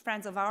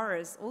friends of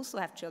ours also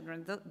have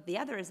children, the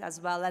others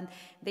as well, and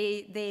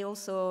they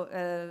also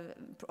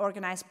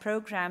organize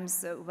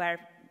programs where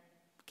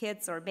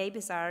kids or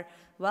babies are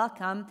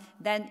welcome,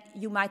 then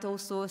you might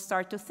also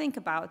start to think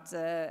about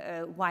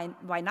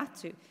why not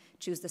to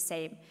choose the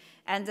same.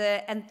 And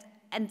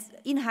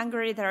in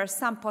Hungary there are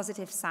some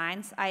positive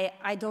signs.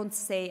 I don't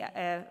say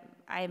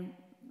I'm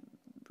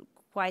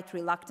quite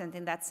reluctant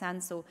in that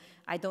sense, so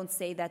I don't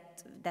say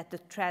that the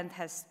trend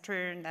has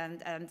turned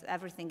and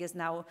everything is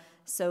now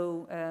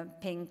so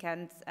pink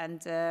and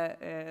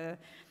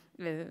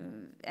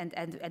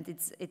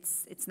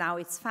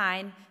it's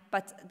fine,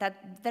 but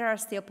that there are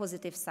still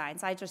positive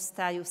signs. I just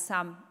tell you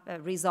some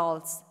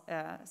results,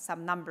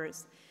 some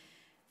numbers.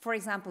 For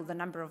example, the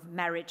number of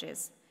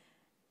marriages.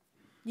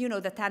 You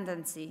know the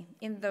tendency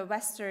in the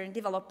Western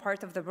developed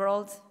part of the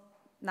world.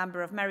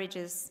 Number of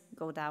marriages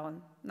go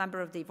down,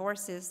 number of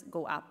divorces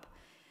go up.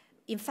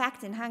 In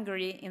fact, in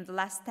Hungary, in the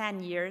last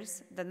 10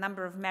 years, the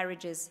number of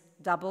marriages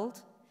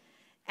doubled,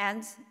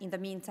 and in the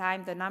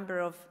meantime, the number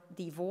of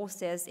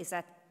divorces is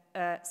at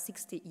a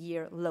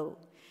 60-year low.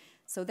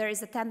 So there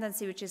is a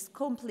tendency which is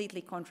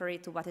completely contrary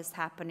to what is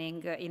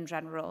happening in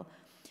general.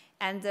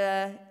 And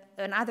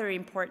another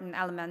important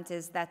element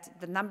is that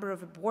the number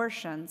of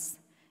abortions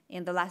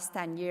in the last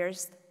 10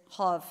 years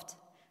halved.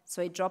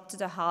 So it dropped to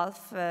the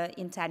half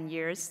in 10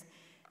 years.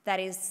 That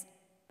is,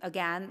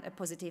 again, a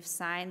positive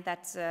sign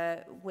that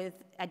with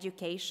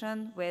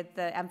education, with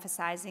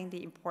emphasizing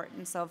the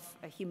importance of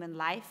a human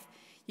life,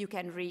 you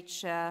can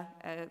reach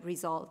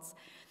results.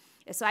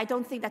 So I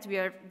don't think that we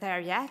are there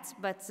yet,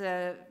 but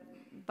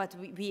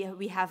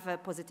we have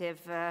positive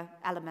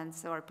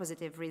elements or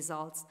positive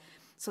results.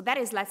 So that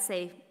is, let's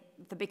say,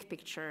 the big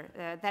picture.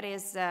 That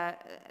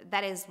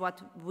is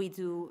what we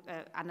do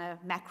on a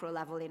macro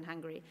level in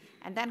Hungary.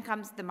 And then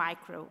comes the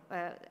micro,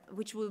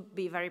 which will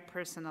be very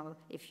personal,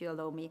 if you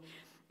allow me.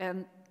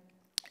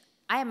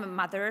 I am a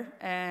mother,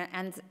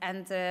 and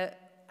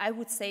I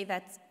would say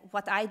that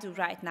what I do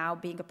right now,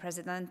 being a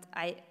president,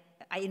 I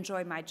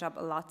enjoy my job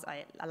a lot.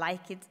 I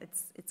like it.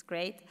 It's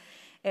great.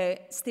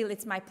 Still,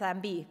 it's my plan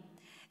B,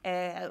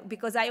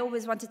 because I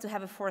always wanted to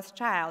have a fourth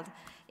child.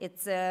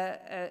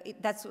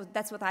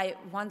 That's what I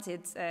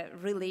wanted,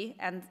 really.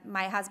 And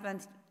my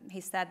husband,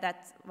 he said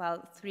that,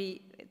 well,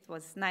 3, it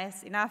was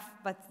nice enough,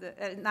 but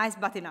nice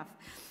but enough.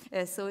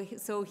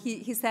 So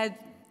he said,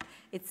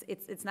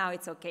 it's now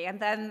it's okay. And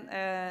then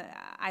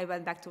I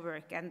went back to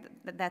work, and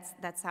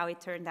that's how it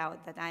turned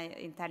out. That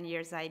in 10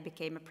 years I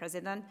became a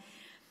president,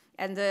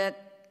 and it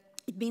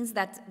means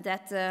that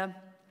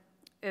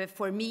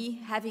for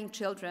me, having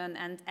children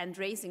and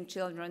raising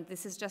children,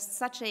 this is just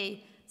such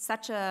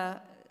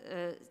a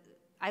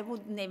I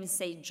wouldn't even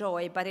say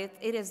joy, but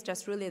it is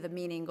just really the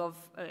meaning of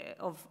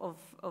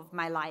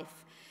my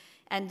life.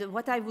 And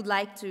what I would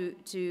like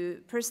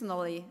to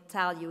personally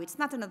tell you, it's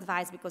not an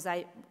advice, because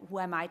who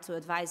am I to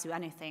advise you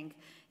anything?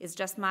 It's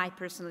just my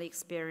personal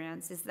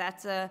experience. Is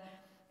that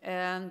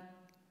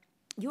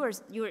you're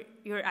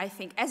I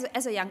think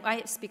as a young,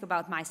 I speak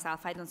about myself.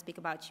 I don't speak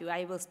about you.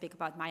 I will speak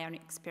about my own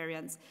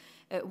experience.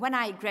 When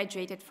I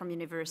graduated from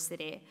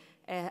university,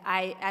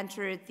 I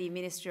entered the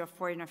Ministry of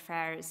Foreign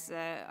Affairs.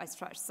 I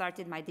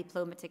started my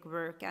diplomatic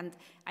work, and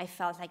I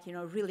felt like,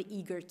 really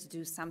eager to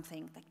do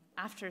something. Like,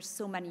 after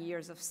so many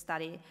years of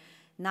study,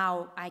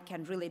 now I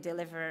can really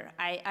deliver.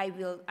 I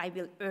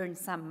will earn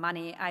some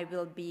money. I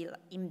will be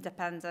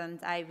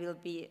independent. I will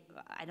be,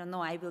 I don't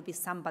know, I will be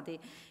somebody.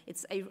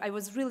 I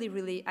was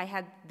really, I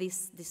had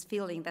this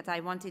feeling that I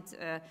wanted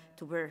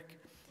to work.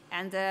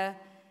 And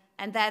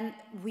then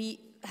we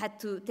had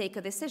to take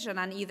a decision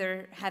on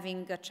either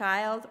having a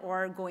child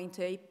or going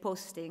to a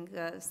posting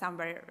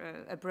somewhere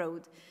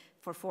abroad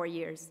for 4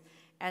 years.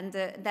 And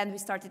then we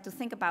started to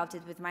think about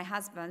it with my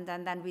husband,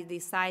 and then we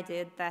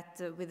decided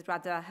that we'd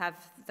rather have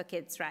the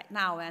kids right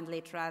now, and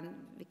later on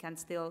we can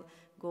still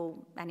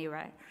go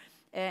anywhere.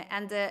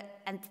 And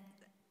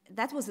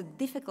that was a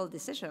difficult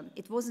decision.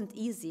 It wasn't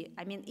easy.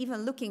 I mean,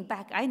 even looking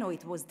back, I know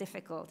it was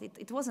difficult.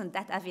 It wasn't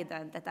that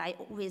evident that I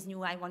always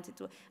knew I wanted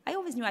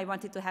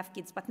to have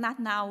kids, but not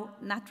now,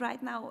 not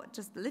right now,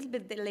 just a little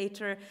bit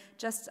later,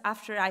 just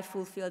after I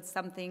fulfilled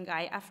something,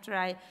 after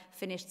I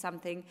finished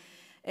something.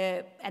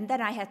 And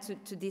then I had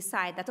to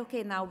decide that,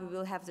 okay, now we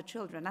will have the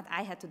children. Not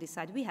I had to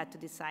decide, we had to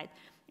decide.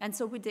 And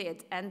so we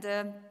did. And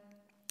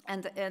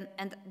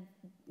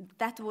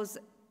that was,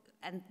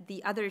 and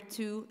the other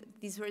two,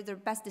 these were the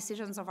best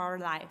decisions of our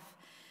life.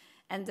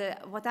 And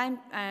what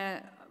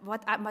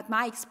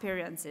my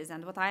experience is,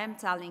 and what I am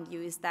telling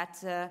you, is that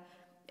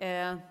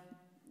the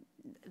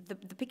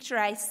picture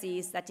I see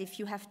is that if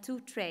you have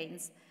 2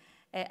 trains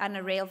on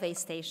a railway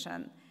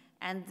station,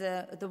 and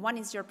the one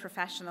is your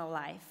professional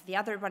life, the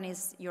other one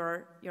is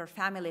your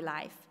family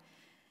life.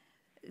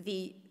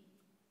 The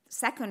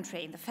second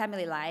train, the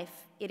family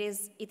life, it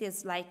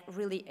is like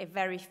really a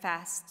very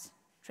fast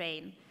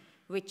train,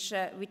 which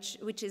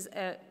is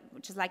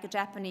like a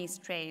Japanese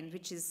train,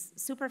 which is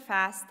super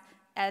fast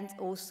and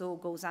also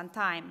goes on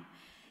time,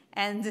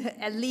 and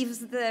leaves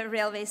the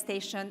railway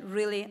station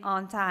really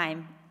on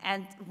time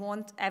and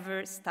won't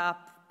ever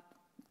stop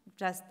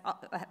just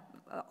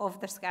off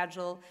the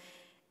schedule.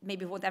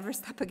 Maybe won't ever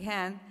stop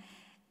again,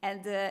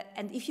 and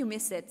if you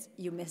miss it,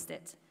 you missed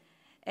it,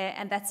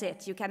 and that's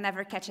it. You can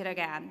never catch it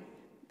again.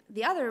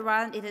 The other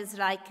one, it is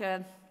like,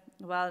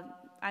 well,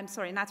 I'm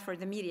sorry, not for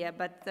the media,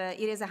 but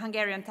it is a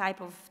Hungarian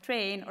type of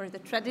train, or the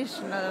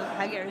traditional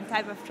Hungarian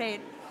type of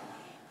train,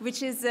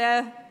 which is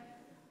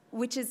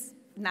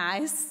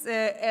nice,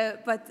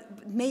 but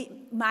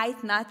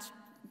might not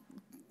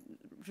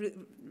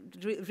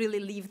really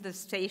leave the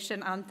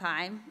station on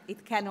time.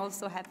 It can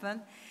also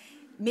happen.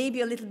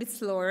 Maybe a little bit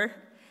slower,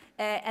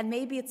 and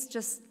maybe it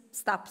just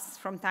stops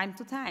from time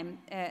to time.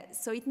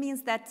 So it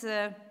means that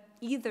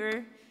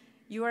either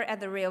you are at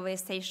the railway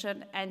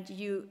station and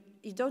you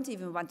don't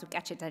even want to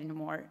catch it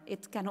anymore.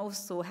 It can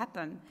also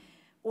happen.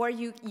 Or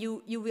you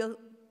will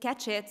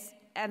catch it,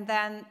 and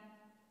then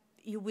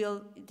you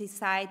will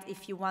decide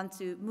if you want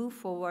to move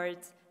forward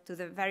to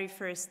the very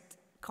first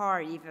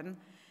car, even,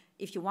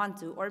 if you want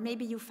to. Or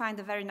maybe you find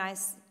a very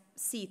nice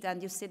seat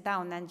and you sit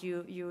down and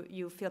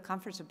you feel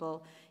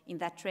comfortable in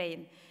that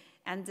train,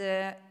 and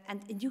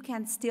you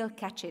can still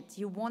catch it.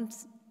 You won't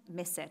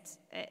miss it.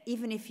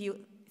 Even if you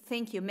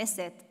think you miss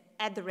it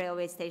at the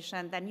railway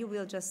station, then you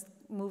will just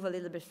move a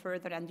little bit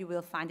further and you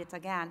will find it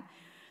again,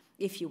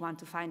 if you want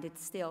to find it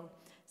still.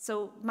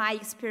 So my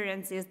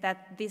experience is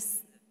that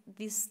this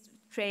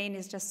train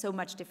is just so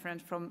much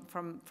different from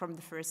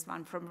the first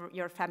one, from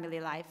your family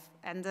life,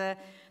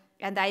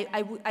 and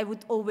I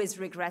would always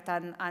regret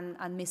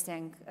on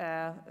missing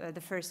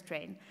the first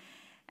train,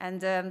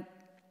 and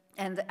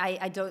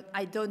I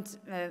don't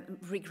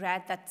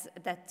regret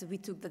that we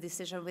took the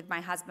decision with my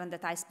husband,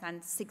 that I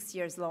spent 6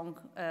 years long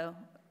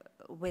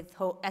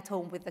at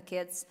home with the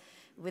kids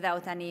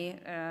without any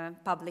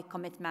public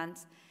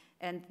commitment,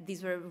 and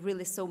these were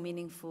really so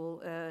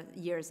meaningful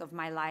years of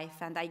my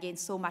life, and I gained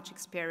so much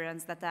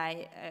experience that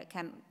I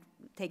can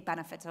take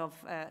benefit of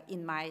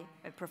in my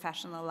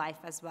professional life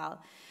as well.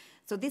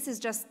 So this is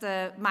just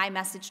my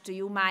message to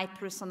you, my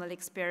personal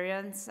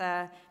experience,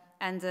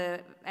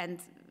 and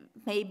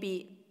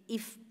maybe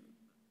if,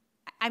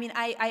 I mean,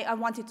 I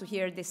wanted to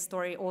hear this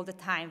story all the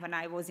time when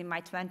I was in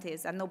my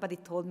 20s, and nobody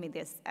told me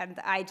this, and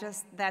I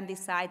just then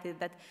decided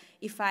that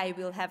if I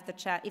will have the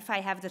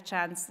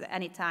chance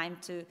anytime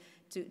to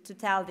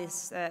tell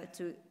this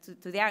to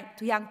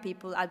young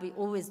people, I will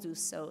always do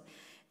so.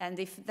 And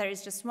if there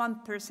is just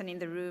one person in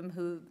the room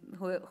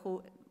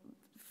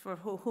for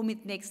whom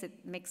it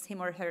makes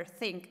him or her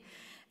think,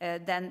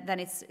 then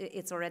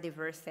it's already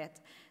worth it.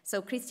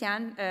 So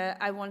Christian,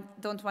 I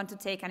don't want to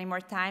take any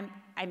more time.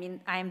 I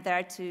mean, I am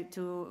there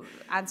to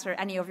answer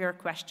any of your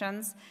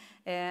questions.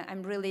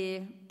 I'm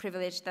really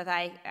privileged that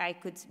I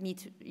could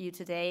meet you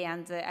today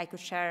and I could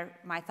share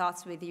my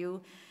thoughts with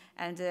you.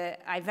 And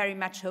I very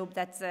much hope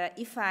that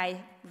if I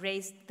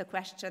raised the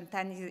question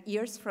 10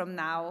 years from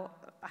now,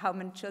 how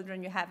many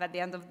children you have at the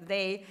end of the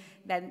day,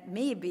 then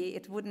maybe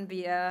it wouldn't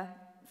be a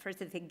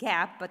fertility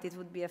gap, but it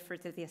would be a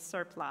fertility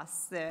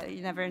surplus.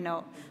 You never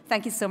know.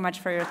 Thank you so much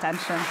for your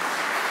attention.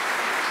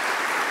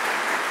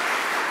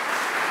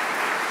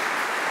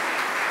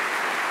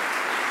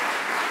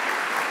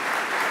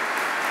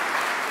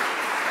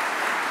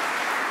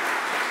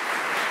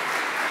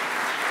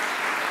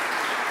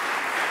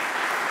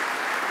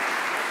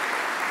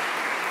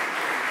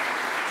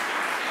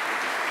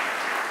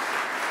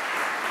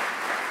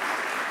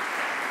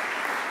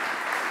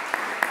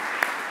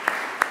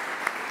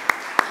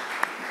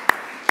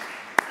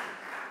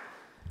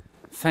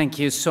 Thank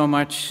you so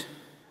much,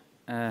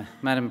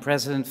 Madam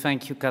President.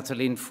 Thank you,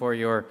 Katalin, for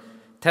your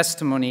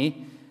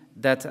testimony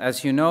that,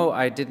 as you know,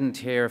 I didn't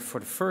hear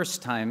for the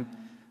first time,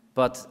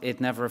 but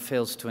it never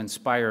fails to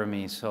inspire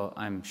me. So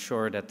I'm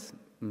sure that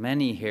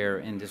many here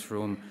in this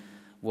room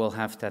will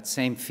have that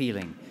same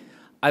feeling.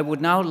 I would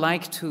now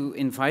like to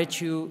invite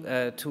you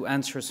to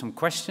answer some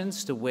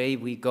questions. The way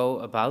we go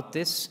about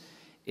this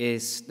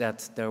is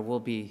that there will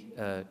be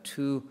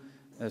two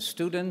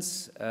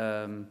students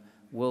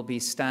will be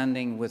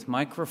standing with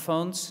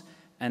microphones,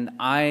 and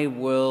I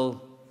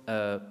will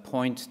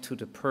point to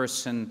the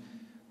person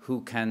who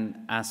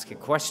can ask a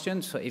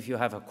question. So if you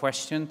have a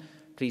question,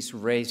 please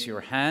raise your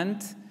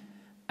hand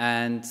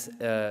and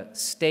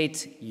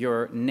state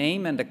your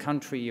name and the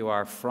country you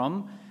are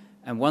from.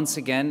 And once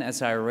again,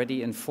 as I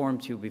already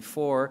informed you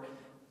before,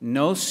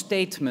 no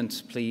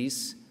statements,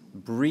 please,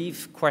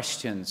 brief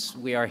questions.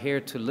 We are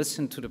here to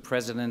listen to the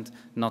President,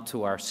 not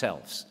to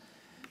ourselves.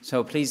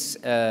 So please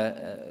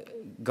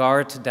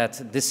guard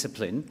that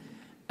discipline.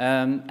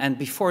 And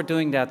before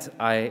doing that,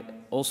 I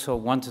also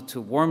wanted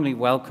to warmly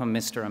welcome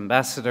Mr.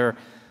 Ambassador,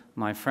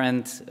 my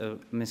friend,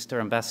 Mr.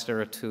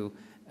 Ambassador to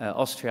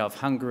Austria of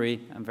Hungary.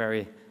 I'm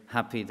very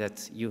happy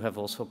that you have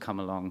also come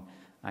along.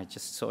 I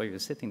just saw you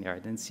sitting there. I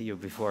didn't see you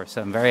before,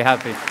 so I'm very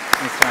happy,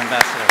 Mr.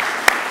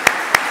 Ambassador.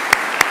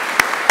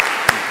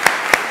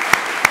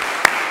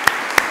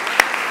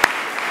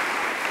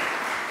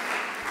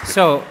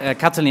 So,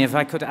 Katalin, if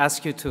I could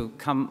ask you to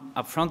come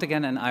up front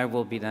again, and I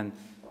will be then.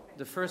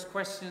 The first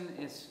question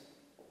is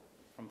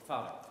from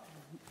Father.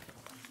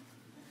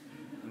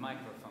 The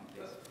microphone,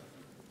 please.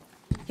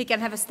 He can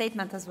have a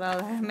statement as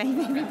well,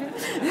 maybe.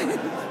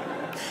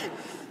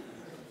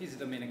 He's a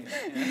Dominican.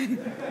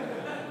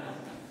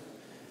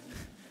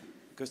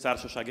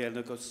 Köztársaság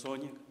elnök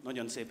asszony,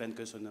 nagyon szépen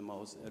köszönöm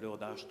az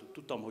előadást.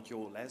 Tudtam, hogy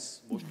jó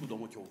lesz, most tudom,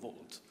 hogy jó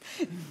volt.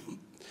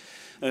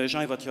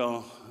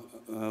 Zsájvatja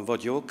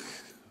vagyok,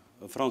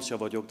 francia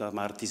vagyok, de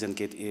már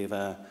 12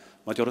 éve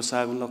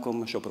Magyarországon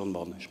lakom,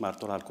 Sopronban, és már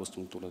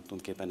találkoztunk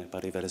tulajdonképpen egy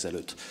pár évvel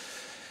ezelőtt.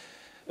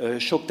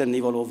 Sok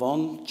tennivaló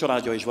van,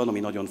 családja is van, ami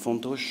nagyon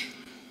fontos,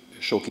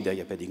 sok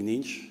ideje pedig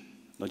nincs.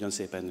 Nagyon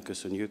szépen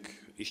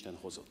köszönjük, Isten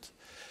hozott.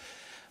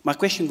 My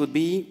question would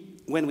be,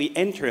 when we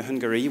enter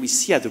Hungary, we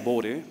see at the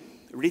border,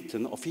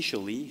 written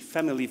officially,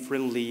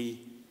 family-friendly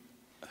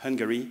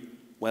Hungary,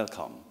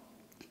 welcome.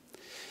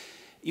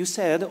 You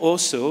said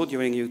also,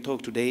 during your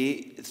talk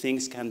today,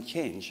 things can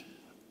change.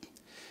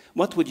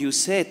 What would you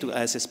say to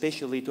us,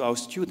 especially to our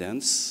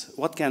students?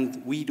 What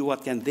can we do,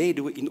 what can they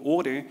do in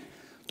order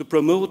to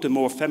promote a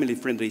more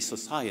family-friendly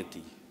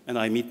society? And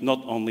I mean not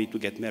only to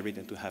get married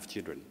and to have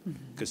children.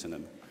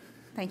 Köszönöm.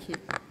 Thank you.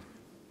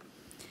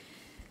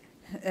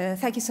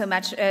 Thank you so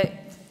much.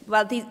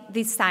 Well,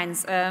 these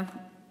signs,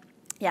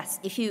 yes,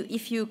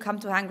 if you come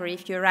to Hungary,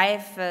 if you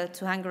arrive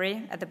to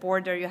Hungary, at the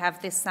border you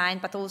have this sign,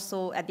 but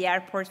also at the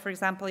airport, for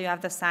example, you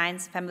have the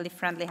signs,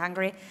 family-friendly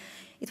Hungary.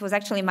 It was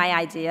actually my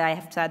idea, I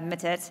have to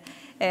admit it.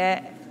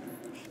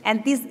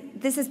 And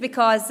this is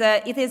because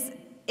it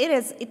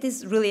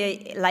is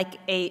really like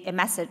a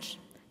message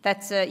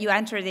that you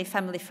entered a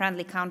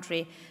family-friendly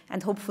country,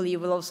 and hopefully you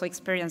will also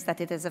experience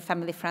that it is a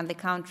family-friendly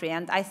country.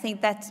 And I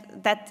think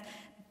that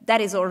that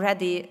is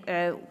already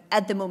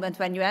at the moment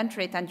when you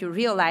enter it and you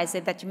realize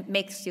it, that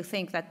makes you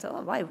think that,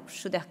 oh, why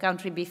should a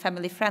country be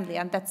family friendly?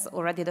 And that's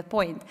already the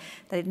point,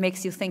 that it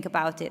makes you think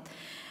about it.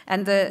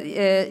 And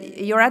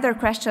your other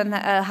question,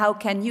 how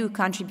can you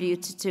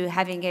contribute to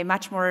having a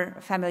much more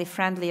family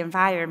friendly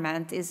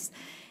environment, is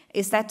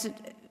that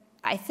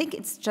I think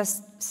it's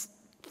just,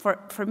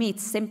 for me,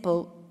 it's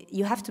simple.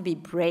 You have to be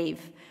brave,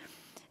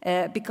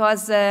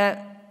 because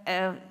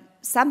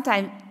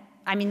sometimes,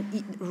 I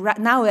mean,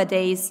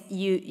 nowadays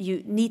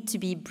you need to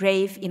be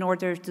brave in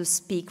order to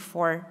speak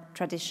for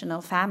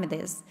traditional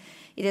families.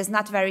 It is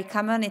not very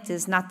common. It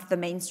is not the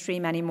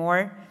mainstream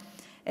anymore.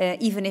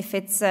 Even if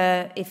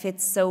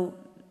it's so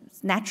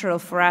natural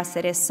for us,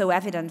 it is so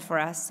evident for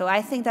us. So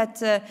I think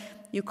that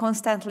you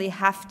constantly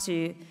have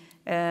to.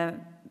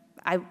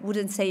 I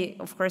wouldn't say,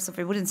 of course,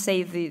 I wouldn't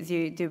say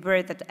the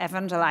word that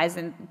evangelize,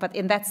 but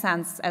in that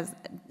sense,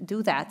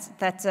 do that.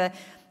 That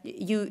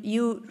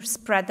you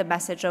spread the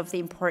message of the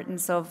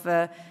importance of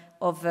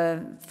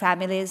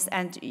families,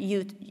 and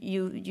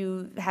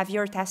you have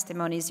your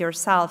testimonies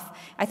yourself.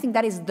 I think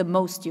that is the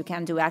most you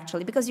can do,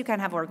 actually, because you can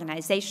have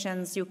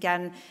organizations, you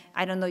can,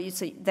 I don't know,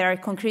 there are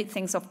concrete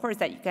things, of course,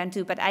 that you can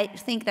do, but I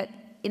think that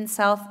in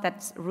self,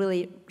 that's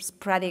really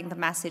spreading the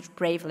message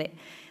bravely.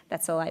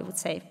 That's all I would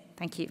say.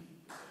 Thank you.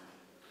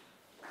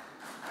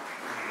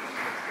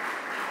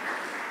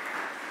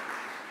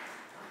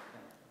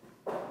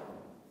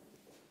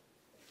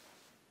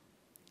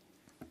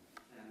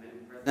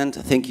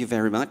 Thank you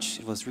very much.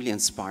 It was really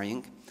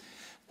inspiring.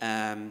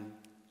 I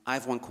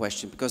have one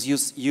question, because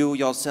you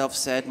yourself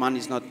said money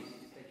is not...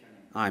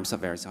 I'm so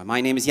very sorry.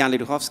 My name is Jan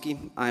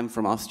Leduchowski. I'm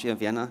from Austria,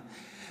 Vienna.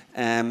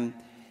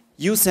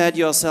 You said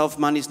yourself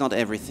money is not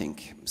everything,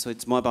 so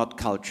it's more about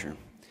culture.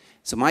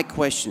 So my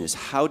question is,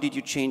 how did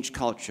you change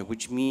culture?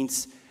 Which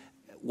means,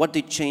 what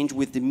did change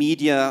with the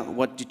media?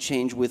 What did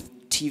change with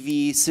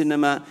TV,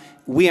 cinema?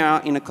 We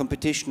are in a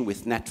competition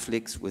with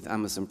Netflix, with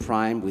Amazon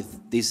Prime,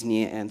 with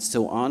Disney, and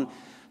so on.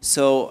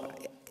 So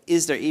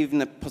is there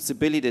even a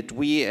possibility that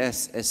we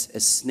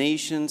as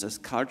nations, as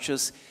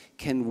cultures,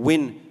 can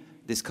win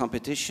this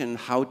competition?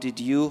 How did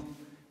you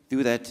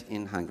do that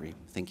in Hungary?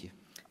 Thank you.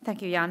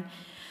 Thank you, Jan.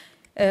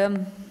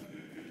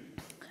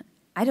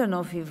 I don't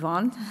know if we've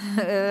won.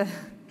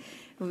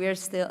 We're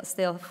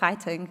still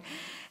fighting.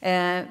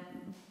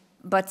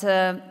 But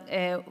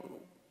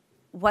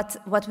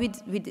what we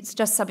did,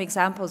 just some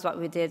examples what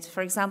we did.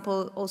 For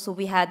example, also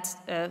we had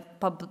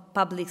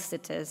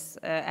publicities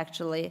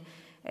actually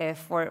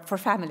for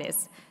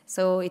families.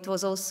 So it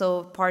was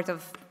also part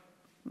of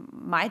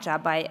my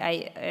job.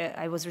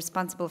 I was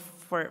responsible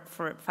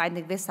for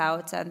finding this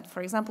out. And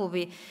for example,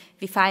 we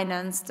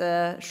financed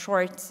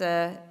short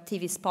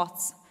TV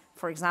spots,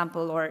 for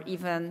example, or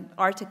even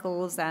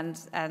articles and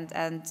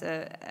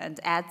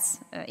ads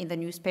in the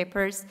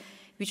newspapers,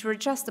 which were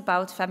just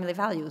about family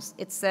values.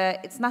 It's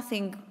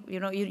nothing, you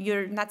know,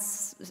 you're not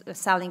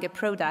selling a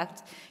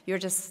product, you're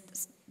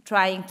just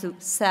trying to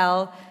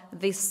sell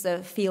this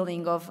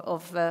feeling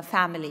of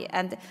family.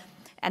 And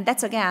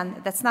that's,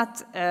 again, that's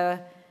not a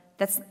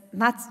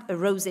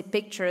rosy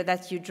picture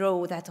that you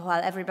draw that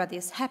while everybody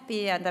is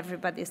happy and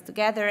everybody is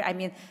together. I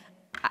mean,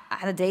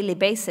 on a daily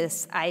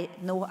basis, I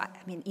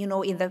mean, you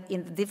know, in the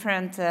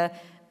different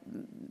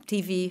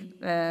TV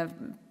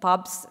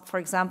pubs, for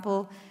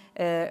example,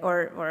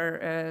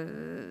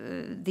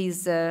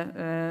 these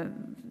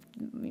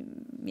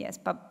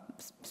spots.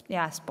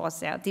 Yeah,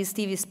 these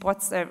TV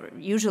spots.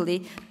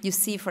 Usually, you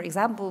see, for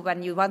example,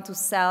 when you want to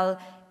sell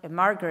a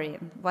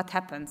margarine, what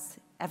happens?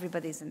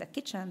 Everybody's in the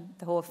kitchen,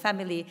 the whole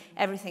family.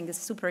 Everything is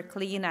super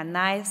clean and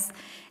nice,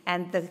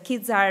 and the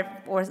kids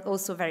are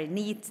also very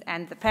neat,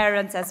 and the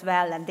parents as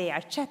well. And they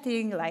are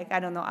chatting like,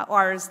 I don't know,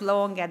 hours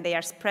long, and they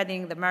are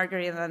spreading the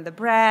margarine on the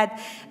bread,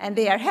 and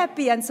they are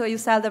happy. And so you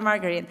sell the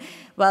margarine.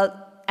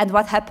 Well. And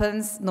what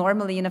happens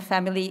normally in a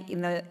family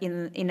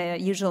in a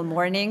usual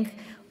morning?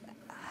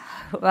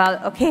 Well,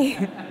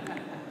 okay.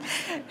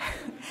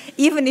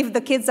 Even if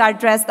the kids are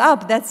dressed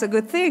up, that's a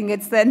good thing.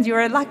 Then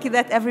you're lucky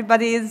that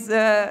everybody is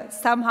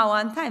somehow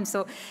on time.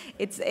 So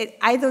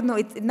I don't know.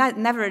 It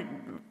never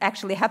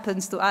actually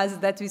happens to us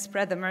that we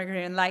spread the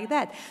margarine like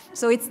that.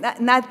 So it's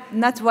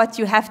not what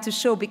you have to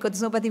show,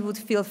 because nobody would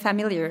feel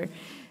familiar.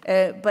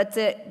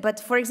 But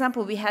for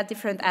example, we had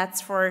different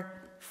ads for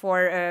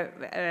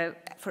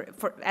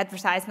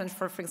advertisement,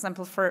 for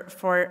example,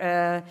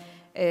 for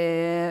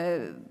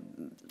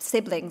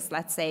siblings,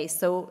 let's say.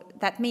 So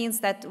that means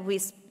that we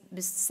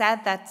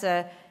said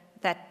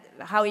that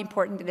how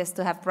important it is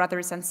to have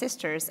brothers and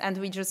sisters, and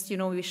we just, you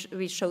know,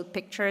 we showed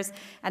pictures,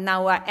 and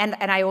now and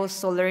I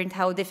also learned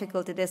how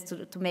difficult it is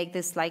to make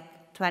this like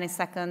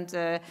 20-second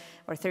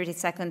or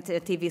 30-second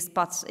TV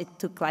spots. It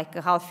took like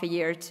a half a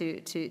year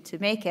to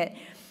make it,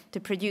 to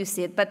produce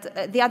it.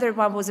 But the other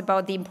one was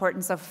about the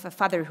importance of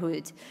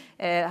fatherhood,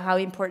 how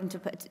important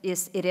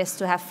it is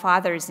to have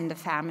fathers in the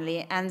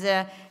family, and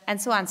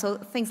so on. So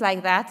things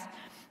like that.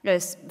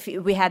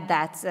 We had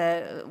that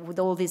with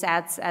all these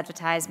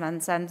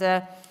advertisements, and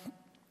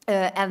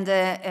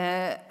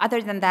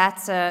Other than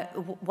that,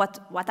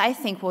 what I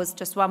think was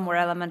just one more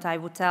element I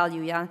would tell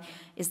you, Jan,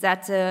 is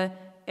that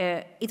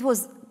it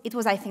was,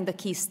 I think, the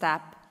key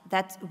step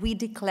that we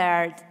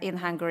declared in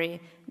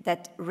Hungary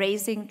that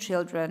raising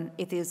children,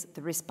 it is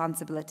the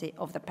responsibility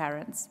of the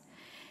parents.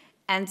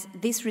 And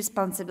this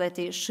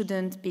responsibility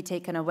shouldn't be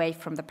taken away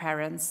from the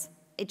parents.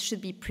 It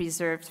should be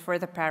preserved for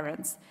the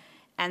parents.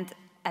 And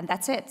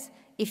that's it.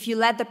 If you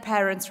let the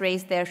parents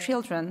raise their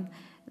children,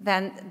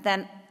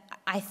 then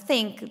I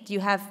think you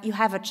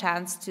have a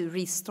chance to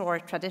restore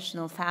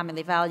traditional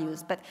family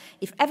values. But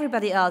if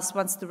everybody else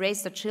wants to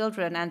raise the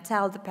children and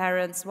tell the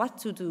parents what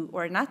to do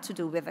or not to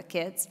do with the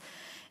kids,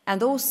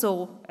 and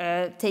also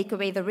take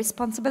away the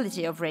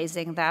responsibility of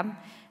raising them,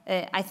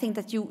 I think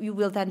that you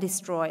will then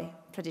destroy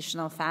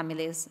traditional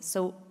families.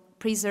 So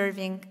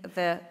preserving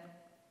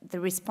the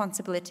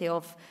responsibility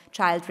of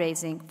child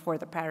raising for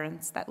the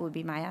parents, that would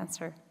be my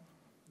answer.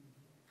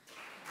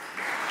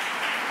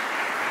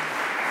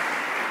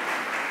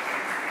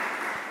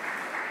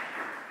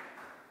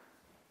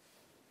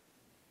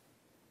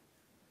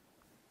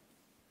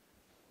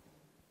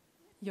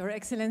 Your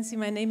Excellency,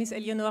 my name is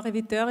Eleonore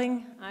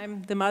Wittering.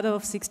 I'm the mother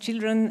of 6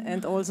 children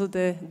and also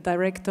the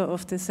director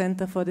of the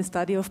Center for the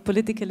Study of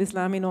Political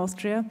Islam in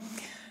Austria.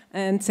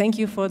 And thank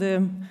you for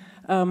the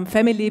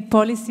family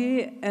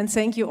policy, and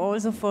thank you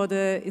also for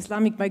the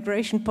Islamic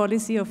migration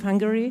policy of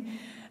Hungary.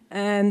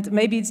 And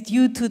maybe it's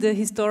due to the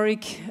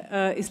historic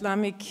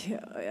Islamic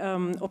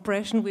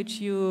oppression which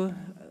you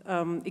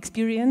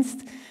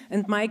experienced.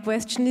 And my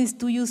question is,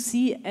 do you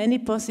see any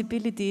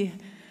possibility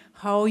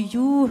how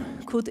you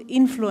could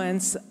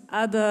influence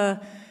other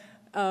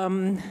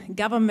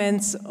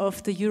governments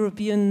of the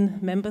European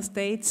member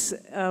states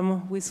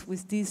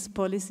with these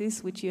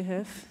policies which you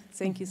have?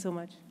 Thank you so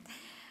much.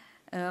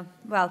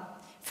 Well,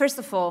 first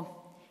of all,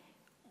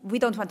 we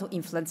don't want to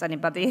influence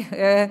anybody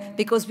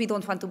because we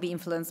don't want to be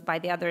influenced by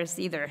the others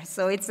either.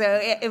 So it's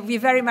we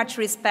very much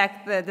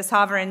respect the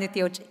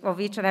sovereignty of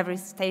each and every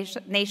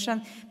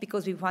nation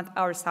because we want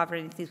our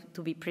sovereignty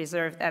to be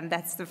preserved, and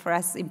that's for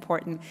us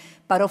important.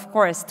 But of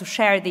course, to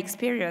share the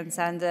experience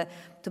and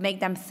to make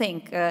them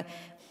think.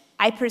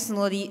 I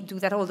personally do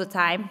that all the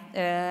time.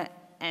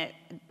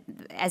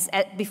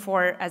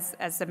 Before,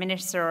 as a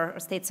minister or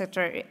state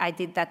secretary, I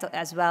did that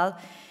as well,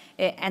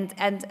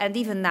 and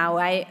even now,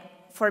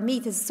 for me,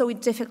 it is so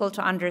difficult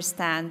to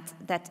understand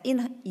that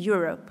in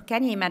Europe,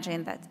 can you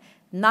imagine that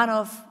none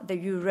of the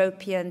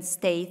European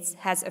states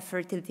has a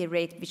fertility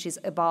rate which is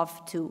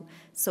above 2.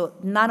 So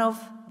none of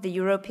the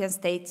European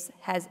states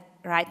has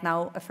right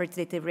now a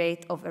fertility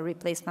rate of a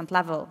replacement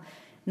level.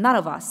 None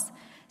of us.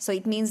 So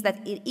it means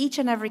that in each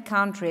and every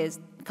country,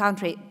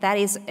 that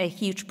is a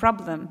huge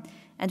problem.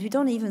 And we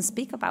don't even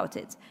speak about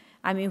it.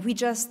 I mean, we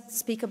just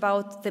speak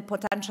about the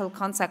potential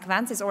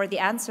consequences or the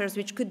answers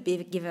which could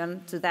be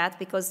given to that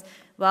because,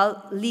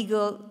 well,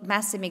 legal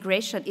mass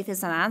immigration, it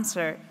is an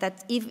answer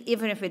that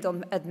even if we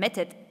don't admit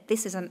it,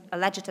 this is a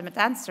legitimate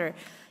answer.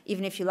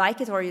 Even if you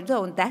like it or you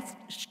don't, that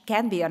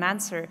can be an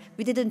answer.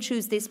 We didn't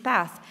choose this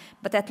path,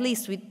 but at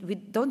least we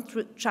don't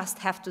just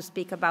have to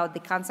speak about the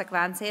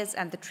consequences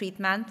and the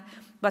treatment,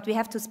 but we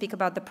have to speak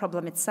about the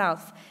problem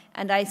itself.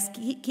 And I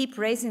keep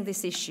raising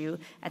this issue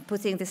and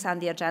putting this on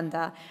the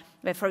agenda.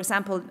 For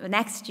example,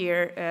 next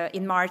year,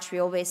 in March, we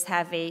always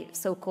have a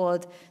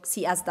so-called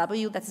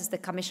CSW, that is the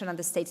Commission on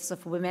the Status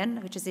of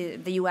Women, which is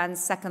the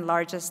UN's second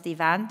largest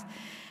event.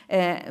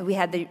 We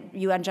had the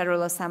UN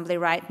General Assembly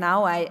right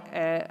now.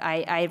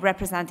 I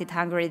represented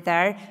Hungary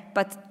there.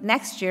 But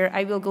next year,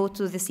 I will go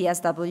to the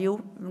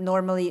CSW.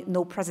 Normally,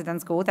 no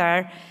presidents go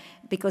there,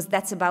 because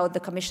that's about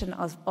the Commission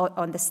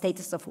on the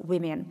Status of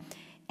Women.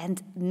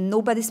 And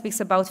nobody speaks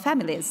about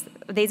families.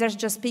 They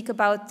just speak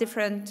about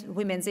different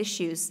women's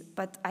issues.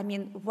 But, I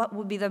mean, what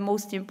would be the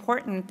most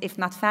important if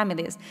not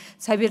families?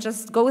 So I will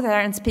just go there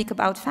and speak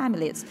about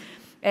families.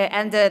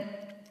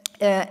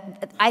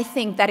 I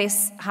think that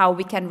is how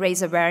we can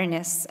raise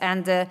awareness,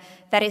 and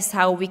that is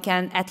how we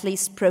can at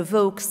least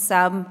provoke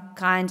some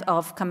kind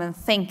of common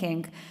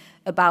thinking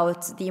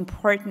about the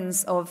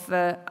importance of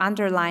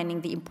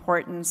underlining the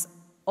importance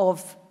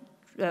of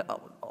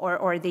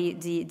or the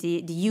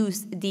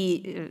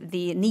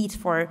need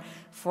for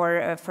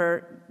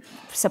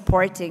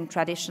supporting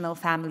traditional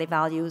family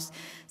values.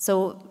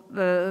 So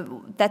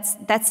that's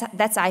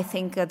I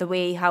think the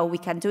way how we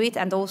can do it.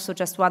 And also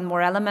just one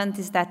more element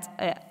is that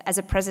as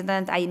a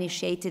president, I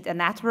initiated a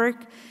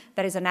network.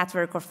 That is a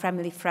network of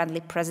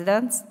family-friendly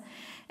presidents.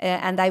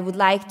 And I would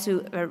like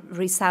to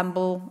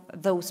resemble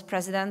those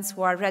presidents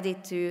who are ready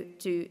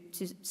to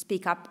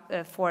speak up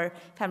for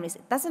families.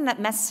 It doesn't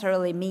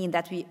necessarily mean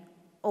that we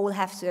all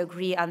have to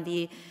agree on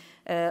the,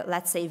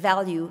 let's say,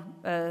 value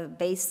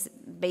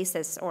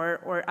basis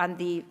or on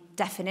the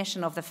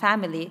definition of the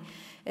family,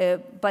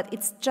 but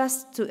it's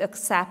just to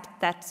accept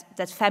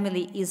that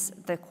family is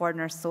the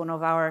cornerstone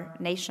of our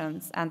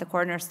nations and the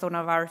cornerstone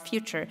of our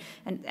future.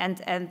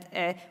 And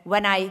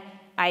when I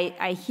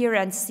hear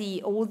and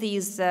see all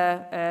these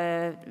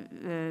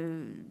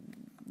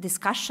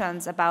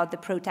discussions about the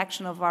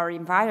protection of our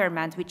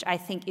environment, which I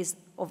think is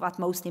of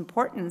utmost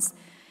importance.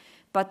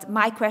 But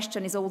my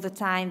question is all the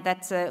time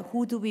that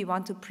who do we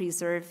want to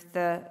preserve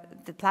the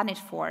planet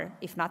for,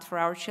 if not for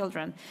our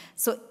children?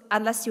 So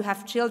unless you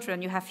have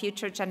children, you have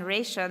future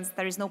generations,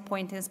 there is no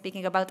point in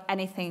speaking about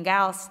anything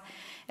else.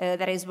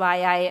 That is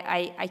why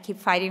I keep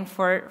fighting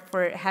for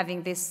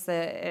having this,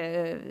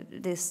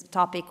 this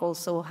topic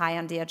also high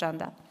on the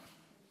agenda.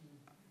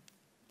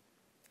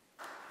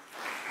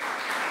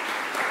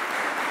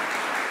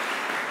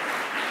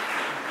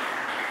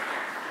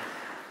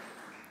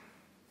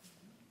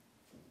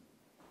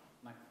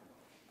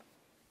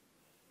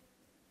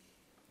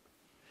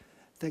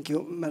 Thank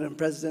you, Madam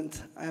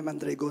President. I am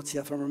Andrei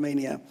Goția from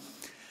Romania.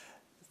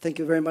 Thank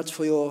you very much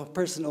for your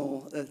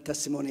personal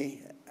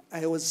testimony.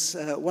 I was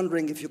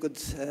wondering if you could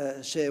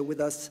share with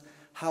us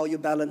how you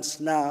balance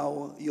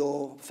now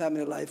your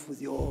family life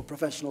with your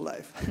professional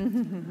life.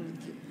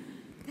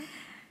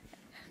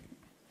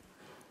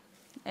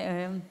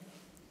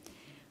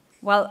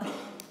 Well,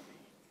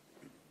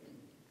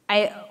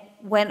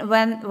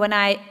 when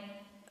I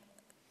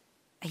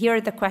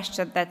hear the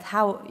question that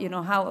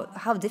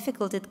how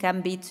difficult it can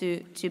be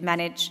to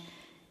manage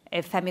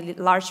a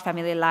large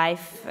family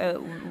life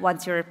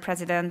once you're a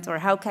president, or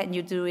how can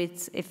you do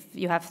it if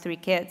you have 3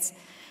 kids?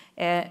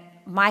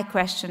 My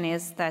question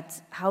is that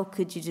how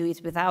could you do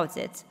it without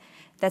it?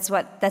 That's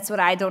what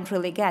I don't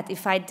really get.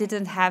 If I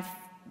didn't have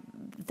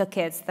the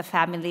kids, the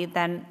family,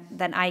 then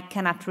I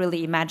cannot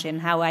really imagine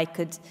how I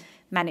could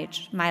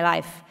manage my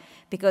life,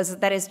 because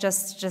that is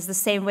just the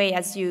same way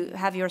as you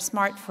have your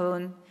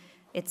smartphone.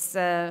 It's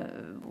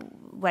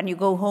when you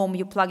go home,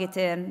 you plug it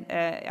in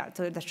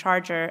to the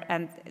charger,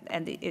 and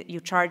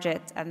you charge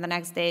it, and the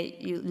next day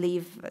you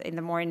leave in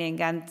the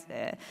morning, and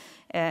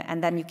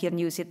then you can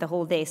use it the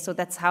whole day. So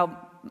that's how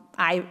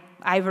I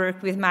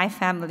work with my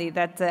family.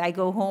 That I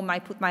go home, I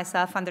put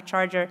myself on the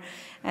charger,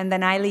 and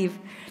then I leave.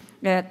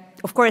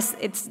 Of course,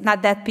 it's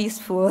not that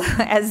peaceful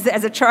as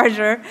a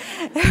charger,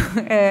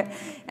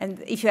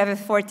 and if you have a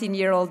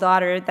 14-year-old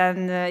daughter,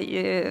 then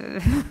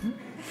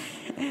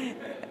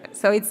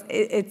so it's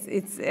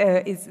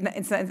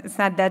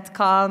not that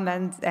calm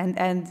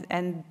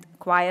and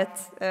quiet,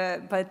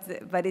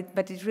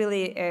 but it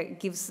really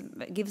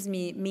gives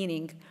me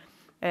meaning,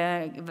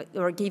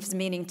 or gives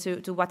meaning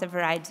to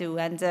whatever I do,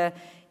 and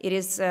it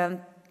is.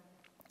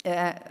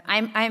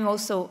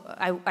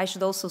 I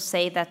should also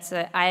say that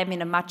I am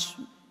in a much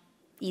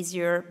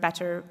easier,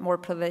 better, more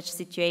privileged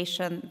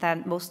situation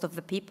than most of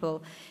the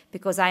people,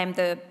 because I am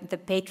the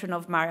patron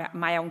of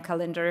my own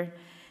calendar.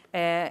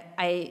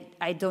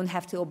 I don't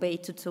have to obey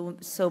to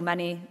so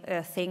many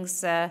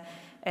things. I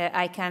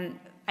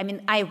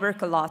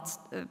work a lot,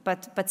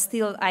 but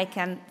still I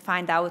can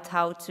find out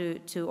how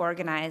to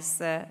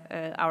organize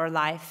our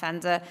life.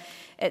 And the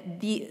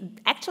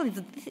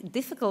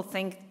difficult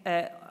thing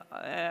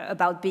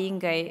about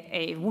being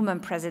a woman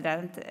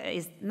president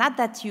is not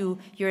that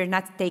you're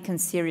not taken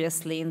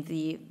seriously in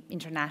the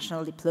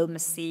international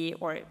diplomacy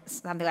or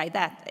something like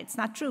that. It's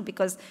not true,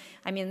 because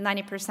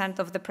 90%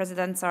 of the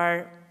presidents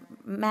are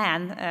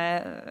men,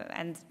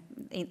 and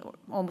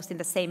almost in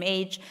the same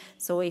age.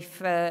 So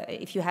if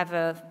you have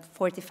a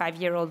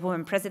 45-year-old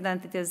woman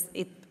president,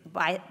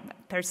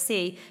 per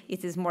se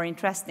it is more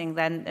interesting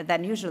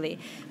than usually.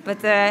 But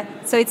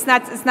so it's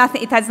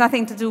nothing. It has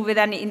nothing to do with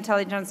any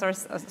intelligence or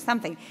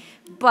something.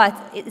 But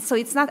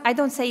it's not. I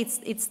don't say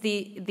it's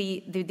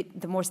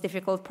the most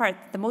difficult part.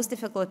 The most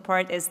difficult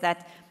part is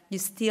that you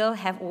still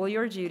have all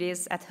your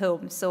duties at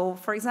home. So,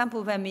 for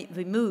example, when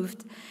we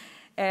moved.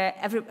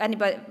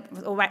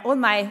 All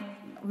my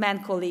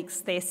men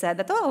colleagues, they said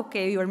that, oh,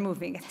 okay, you're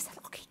moving. And I said,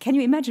 okay, can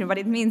you imagine what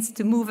it means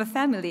to move a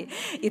family?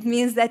 It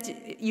means that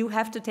you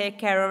have to take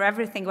care of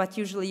everything what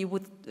usually you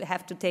would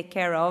have to take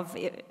care of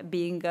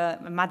being a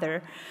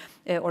mother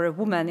or a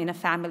woman in a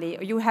family.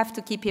 You have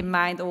to keep in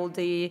mind all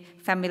the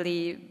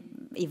family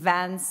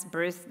events,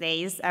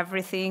 birthdays,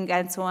 everything,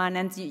 and so on.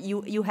 And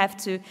you have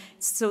to,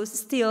 so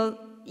still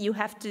you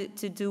have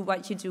to do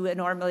what you do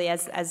normally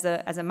as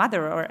a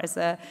mother or as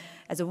a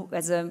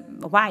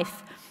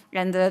wife,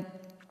 and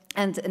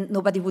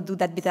nobody would do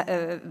that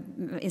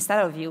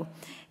instead of you,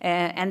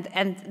 and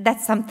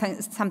that's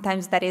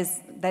sometimes that is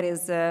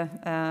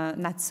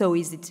not so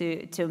easy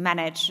to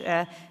manage.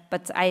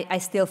 But I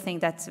still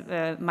think that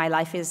my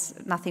life is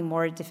nothing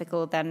more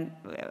difficult than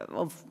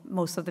of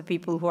most of the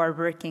people who are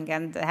working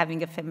and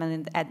having a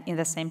family in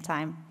the same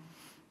time.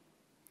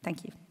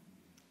 Thank you.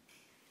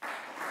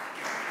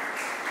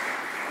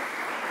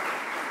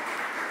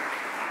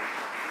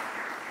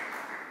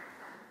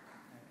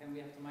 Can we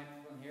have the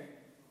microphone here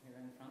in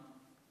front?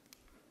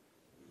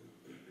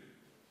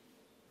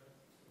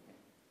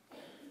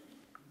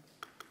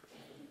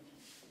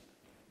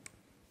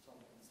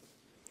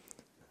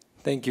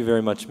 Thank you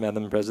very much,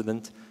 Madam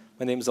President.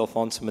 My name is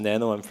Alfonso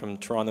Maneno. I'm from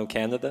Toronto,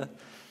 Canada.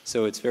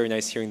 So it's very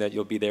nice hearing that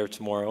you'll be there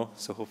tomorrow.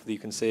 So hopefully you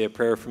can say a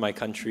prayer for my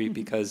country,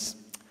 because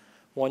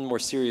one more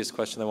serious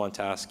question I want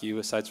to ask you,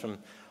 aside from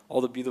all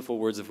the beautiful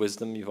words of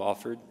wisdom you've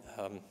offered,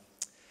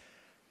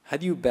 How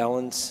do you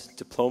balance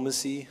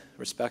diplomacy,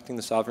 respecting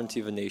the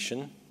sovereignty of a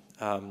nation,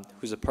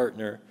 who's a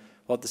partner,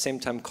 while at the same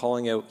time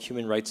calling out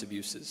human rights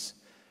abuses?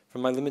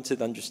 From my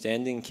limited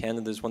understanding,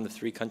 Canada is one of the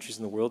 3 countries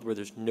in the world where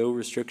there's no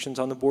restrictions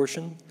on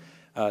abortion,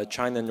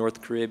 China and North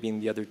Korea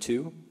being the other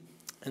 2.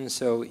 And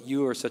so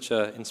you are such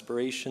an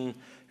inspiration,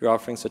 you're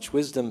offering such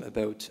wisdom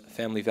about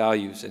family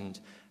values, and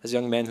as a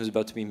young man who's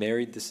about to be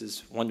married, this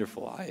is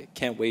wonderful. I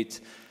can't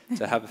wait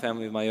to have a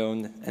family of my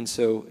own. And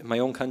so in my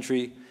own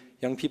country,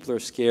 young people are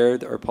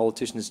scared, our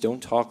politicians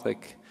don't talk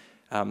like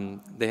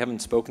they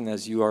haven't spoken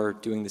as you are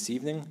doing this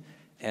evening,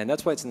 and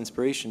that's why it's an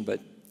inspiration.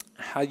 But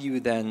how do you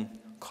then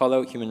call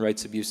out human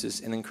rights abuses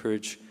and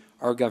encourage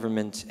our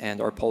government and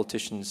our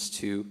politicians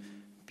to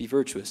be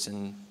virtuous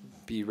and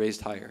be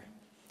raised higher?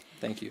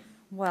 Thank you.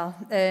 Well,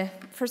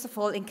 first of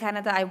all, in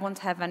Canada, I won't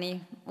have any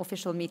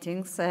official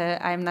meetings.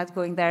 I'm not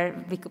going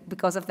there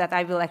because of that.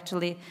 I will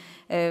actually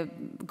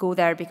go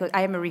there because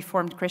I am a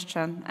Reformed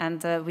Christian,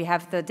 and we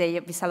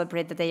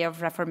celebrate the Day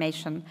of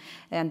Reformation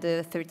on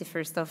the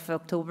 31st of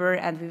October,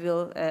 and we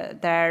will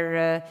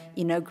there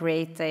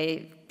inaugurate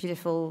a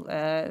beautiful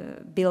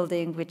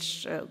building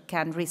which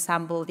can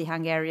resemble the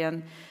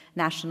Hungarian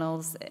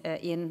nationals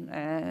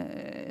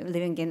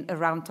living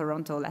around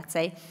Toronto, let's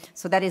say.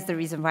 So that is the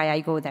reason why I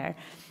go there.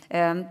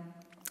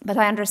 But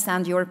I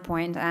understand your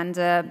point, and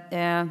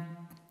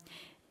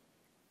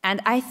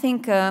I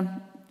think,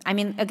 I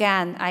mean,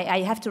 again,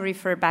 I have to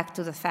refer back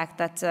to the fact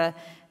that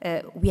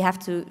we have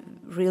to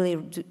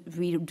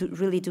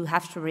really do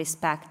have to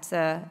respect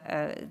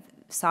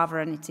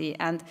sovereignty,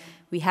 and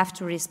we have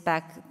to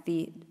respect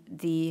the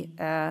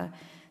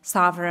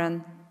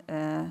sovereign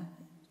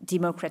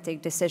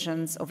democratic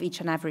decisions of each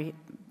and every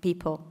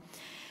people.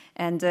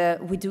 And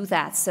we do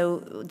that. So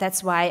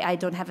that's why I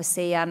don't have a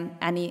say on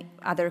any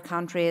other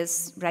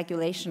country's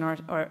regulation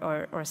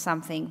or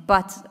something.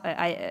 But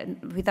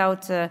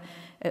without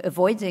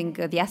avoiding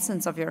the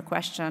essence of your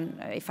question,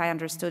 if I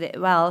understood it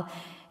well,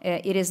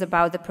 it is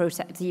about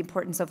the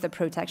importance of the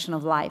protection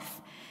of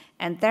life.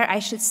 And there I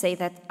should say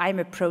that I'm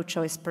a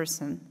pro-choice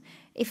person.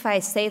 If I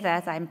say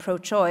that I'm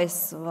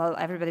pro-choice, well,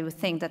 everybody would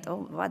think that,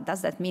 oh, what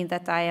does that mean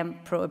that I am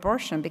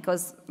pro-abortion?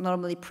 Because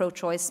normally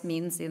pro-choice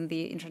means in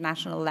the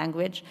international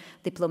language,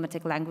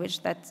 diplomatic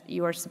language, that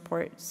you are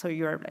so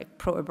you're like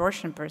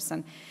pro-abortion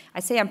person.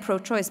 I say I'm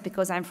pro-choice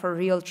because I'm for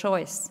real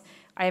choice.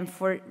 I am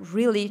for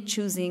really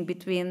choosing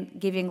between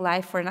giving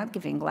life or not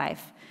giving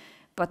life.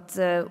 But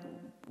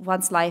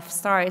once life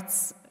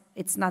starts,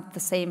 it's not the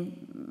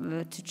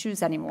same to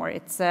choose anymore.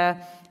 It's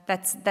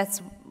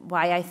that's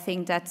why I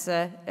think that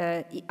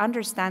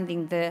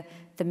understanding the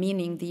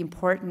meaning, the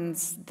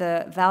importance,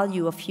 the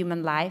value of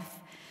human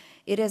life,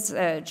 it is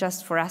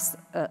just for us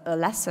a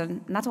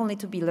lesson, not only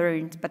to be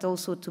learned, but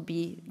also to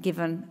be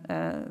given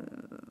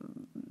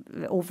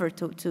over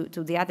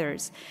to the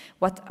others.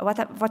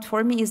 What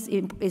for me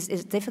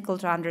is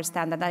difficult to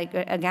understand, and I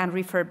again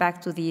refer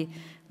back to the,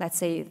 let's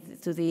say,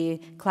 to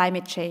the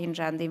climate change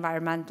and the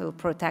environmental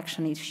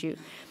protection issue.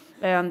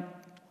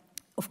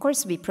 Of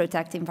course we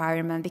protect the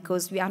environment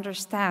because we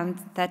understand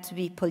that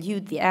we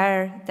pollute the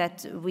air,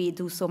 that we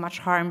do so much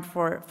harm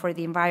for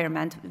the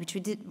environment, which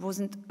we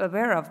weren't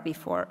aware of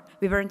before.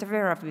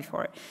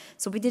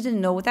 So we didn't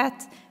know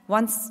that.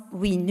 Once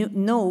we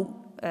know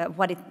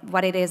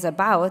what it is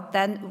about,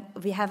 then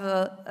we have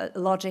a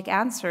logic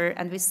answer,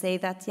 and we say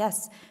that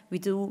yes, we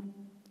do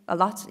a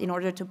lot in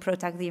order to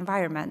protect the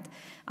environment.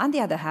 On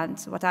the other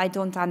hand, what I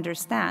don't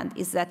understand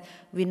is that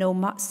we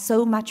know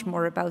so much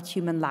more about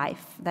human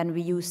life than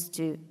we used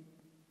to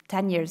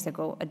 10 years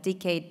ago, a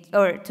decade,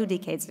 or 2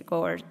 decades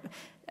ago, or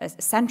a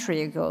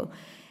century ago.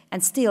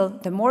 And still,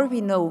 the more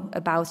we know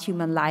about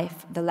human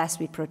life, the less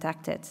we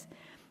protect it.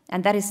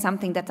 And that is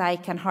something that I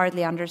can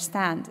hardly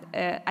understand.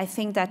 I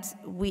think that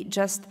we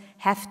just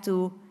have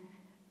to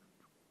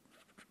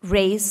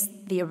raise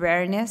the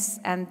awareness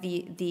and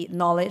the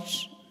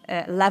knowledge,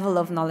 level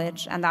of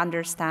knowledge and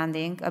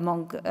understanding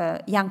among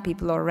young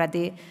people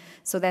already,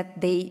 so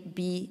that they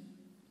be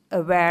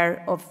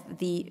aware of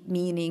the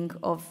meaning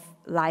of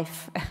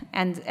life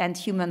and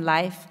human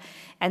life.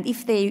 And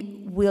if they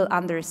will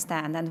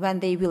understand, and when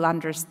they will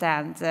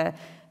understand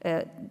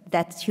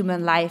that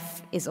human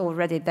life is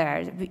already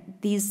there,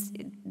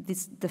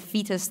 the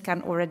fetus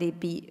can already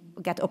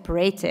get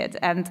operated,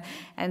 and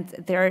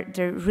they're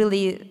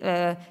really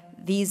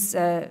these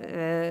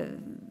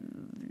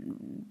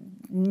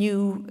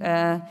new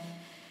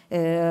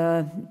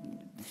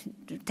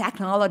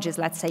technologies,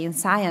 let's say, in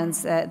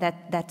science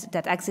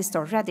that exist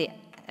already,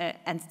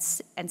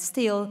 and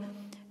still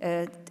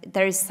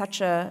there is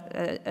such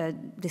a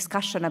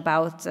discussion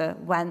about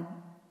when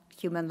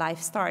human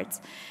life starts,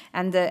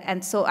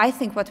 and so I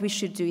think what we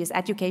should do is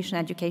education,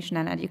 education,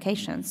 and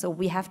education. So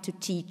we have to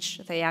teach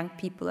the young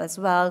people as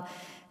well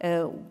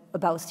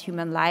about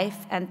human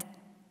life, and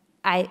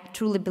I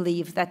truly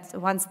believe that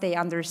once they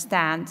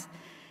understand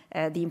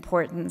the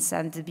importance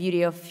and the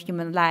beauty of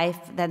human life,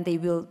 then they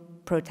will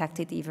protect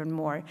it even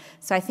more.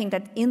 So I think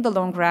that in the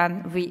long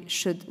run, we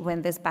should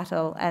win this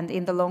battle, and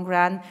in the long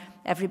run,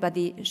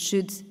 everybody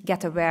should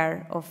get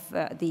aware of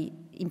the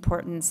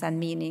importance and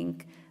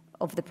meaning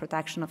of the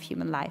protection of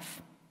human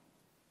life.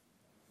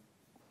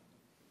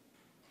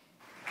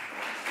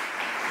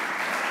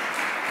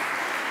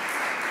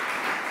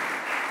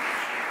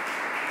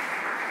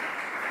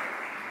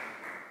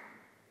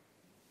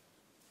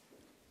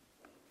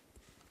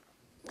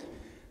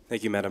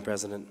 Thank you, Madam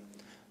President.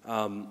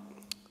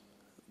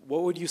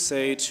 What would you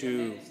say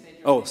to...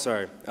 Oh,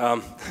 sorry.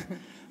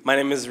 My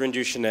name is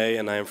Rinju Shanae,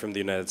 and I am from the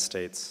United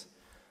States.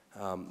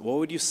 What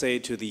would you say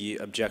to the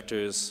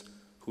objectors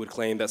who would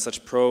claim that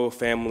such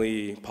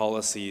pro-family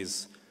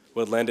policies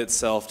would lend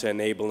itself to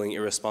enabling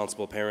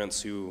irresponsible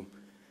parents who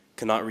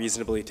cannot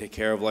reasonably take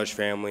care of large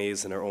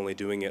families and are only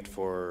doing it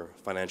for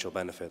financial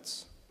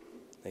benefits?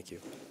 Thank you.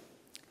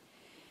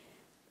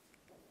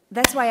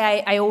 That's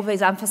why I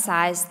always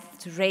emphasize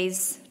to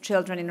raise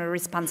children in a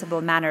responsible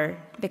manner,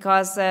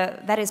 because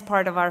that is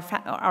part of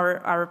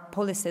our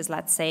policies,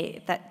 let's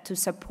say, that to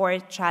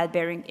support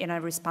childbearing in a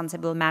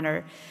responsible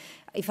manner.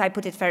 If I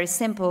put it very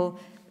simple,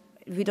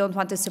 we don't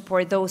want to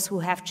support those who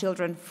have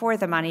children for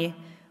the money,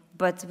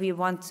 but we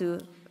want to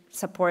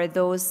support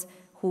those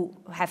who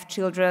have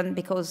children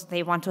because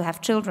they want to have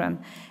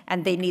children,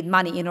 and they need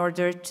money in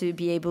order to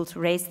be able to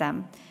raise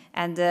them.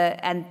 And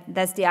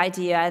that's the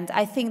idea. And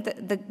I think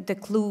that the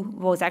clue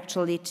was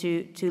actually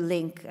to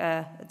link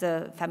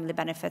the family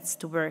benefits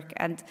to work.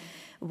 And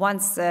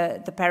once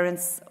the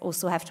parents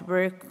also have to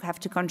work, have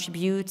to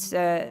contribute,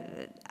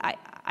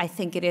 I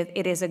think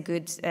it is a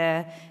good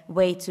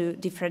way to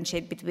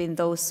differentiate between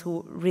those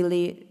who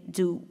really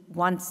do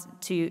want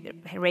to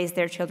raise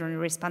their children in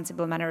a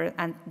responsible manner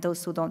and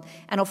those who don't.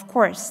 And of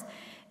course,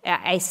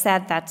 I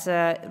said that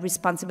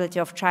responsibility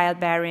of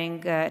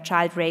childbearing,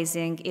 child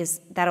raising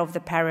is that of the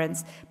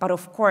parents. But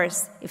of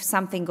course, if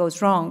something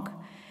goes wrong,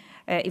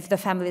 if the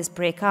families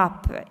break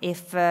up,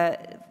 if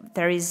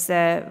there is,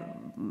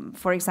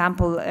 for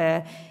example,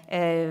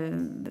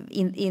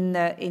 in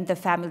the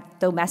family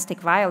domestic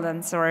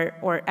violence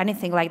or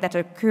anything like that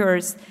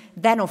occurs,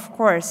 then of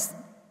course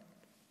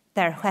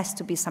there has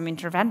to be some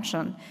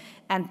intervention.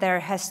 And there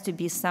has to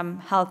be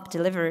some help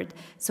delivered.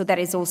 So that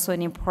is also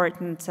an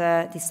important,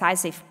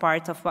 decisive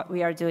part of what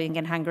we are doing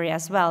in Hungary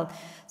as well.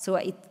 So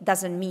it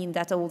doesn't mean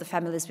that all the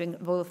families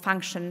will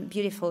function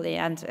beautifully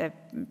and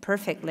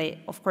perfectly.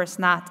 Of course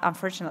not,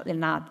 unfortunately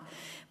not.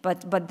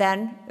 But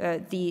then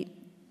the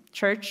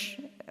church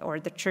or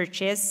the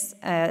churches,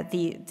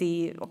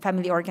 the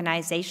family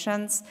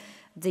organizations,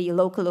 the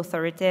local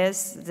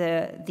authorities,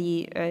 the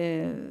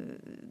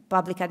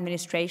public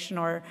administration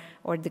or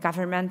the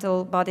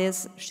governmental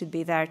bodies should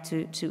be there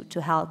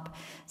to help.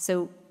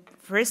 So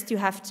first you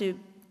have to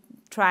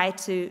try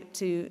to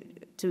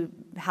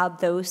help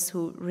those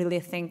who really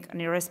think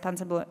in a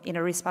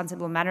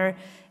responsible manner.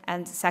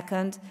 And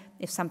second,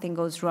 if something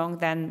goes wrong,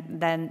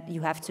 then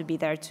you have to be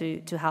there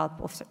to help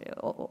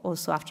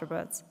also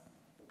afterwards.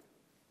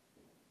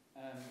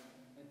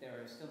 There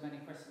are still many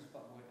questions,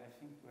 but I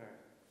think we're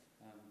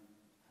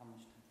how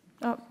much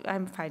Oh, time?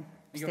 I'm fine.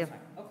 You're Still. fine.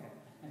 Okay.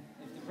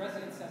 If the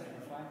president says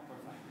we're fine,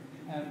 we're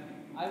fine.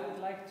 I would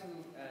like to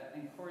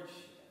encourage.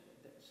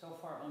 So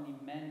far, only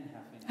men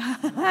have been.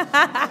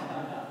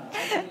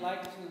 I would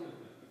like to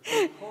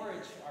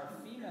encourage our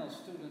female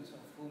students, of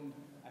whom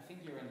I think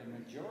you're in the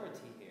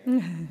majority here.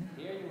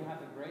 Here you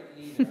have a great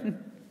leader.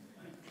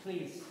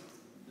 Please,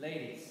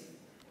 ladies,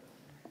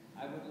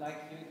 I would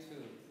like you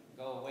to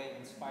go away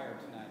inspired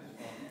tonight as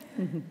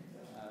well.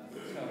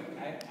 So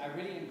I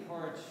really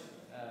encourage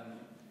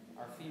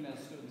our female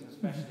students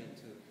especially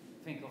to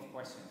think of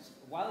questions.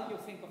 While you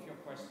think of your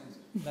questions,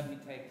 let me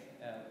take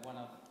one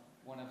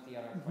of the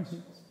other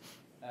questions.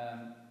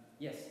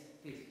 Yes,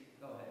 please,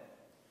 go ahead.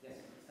 Yes,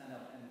 stand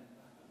up.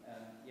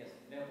 And yes,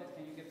 Leopold,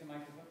 can you give the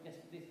microphone? Yes,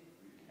 please.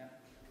 Yeah.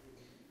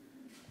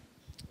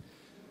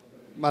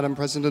 Madam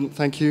President,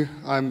 thank you.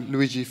 I'm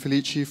Luigi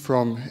Felici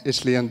from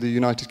Italy and the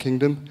United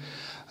Kingdom.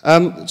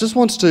 Just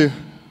wanted to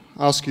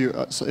ask you,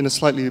 in a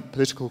slightly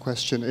political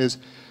question, is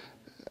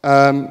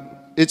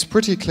it's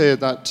pretty clear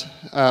that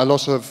a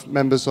lot of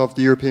members of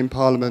the European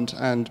Parliament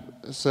and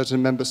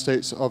certain member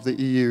states of the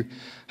EU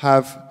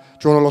have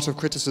drawn a lot of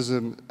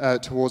criticism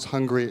towards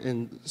Hungary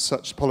in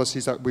such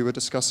policies that we were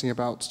discussing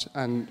about,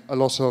 and a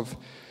lot of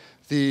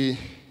the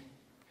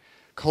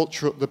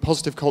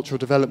positive cultural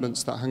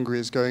developments that Hungary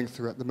is going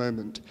through at the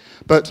moment.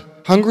 But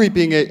Hungary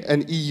being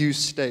an EU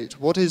state,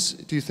 what do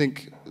you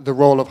think the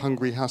role of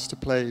Hungary has to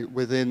play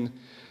within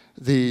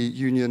the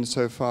Union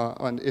so far,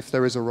 and if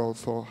there is a role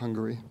for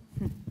Hungary?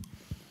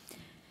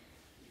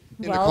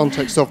 In the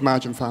context of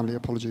marriage and family,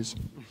 apologies.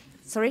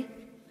 Sorry?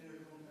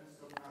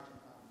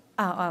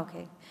 Oh,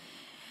 okay.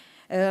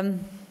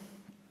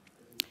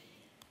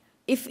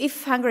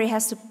 If Hungary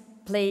has to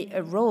play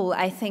a role,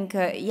 I think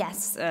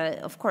yes,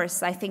 of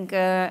course. I think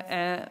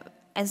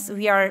as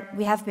we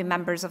have been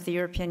members of the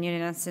European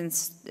Union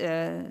since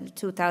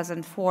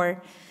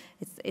 2004.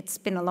 It's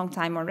been a long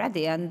time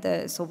already,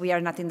 and so we are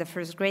not in the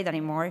first grade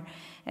anymore,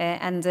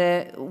 and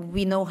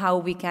we know how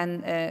we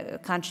can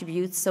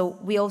contribute. So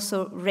we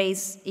also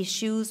raise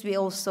issues. We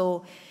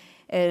also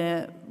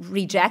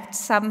reject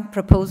some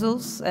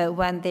proposals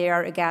when they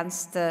are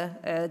against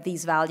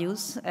these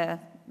values.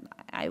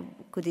 I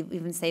could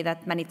even say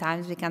that many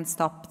times we can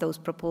stop those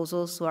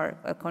proposals who are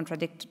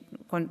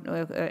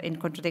in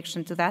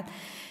contradiction to that.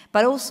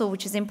 But also,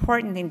 which is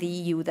important in the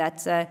EU,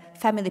 that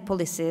family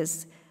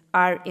policies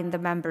are in the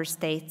member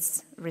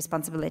states'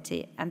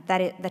 responsibility, and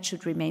that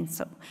should remain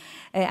so.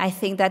 I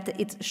think that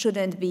it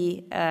shouldn't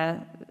be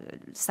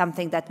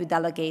something that we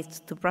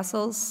delegate to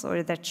Brussels,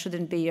 or that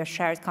shouldn't be a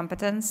shared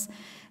competence.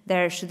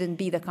 There shouldn't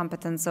be the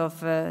competence of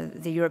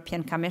the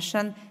European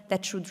Commission.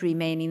 That should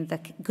remain in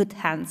the good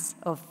hands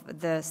of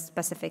the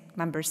specific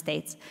member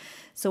states.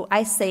 So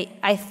I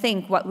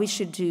think what we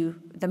should do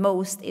the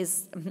most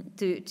is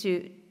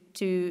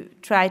to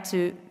try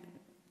to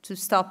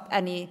stop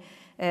any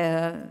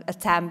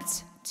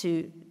attempt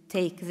to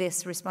take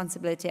this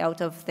responsibility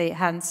out of the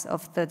hands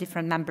of the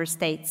different member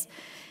states,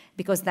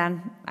 because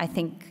then I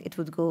think it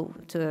would go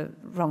to a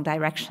wrong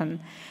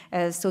direction.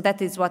 So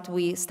that is what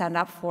we stand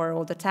up for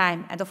all the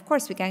time. And of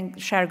course, we can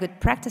share good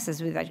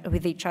practices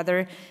with each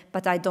other,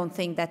 but I don't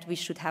think that we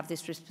should have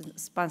this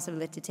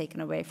responsibility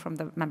taken away from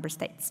the member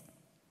states.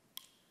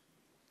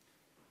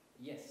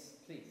 Yes,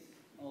 please,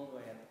 all the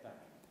way at the back.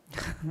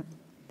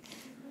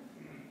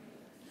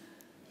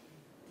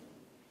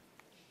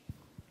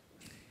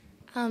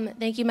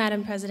 Thank you,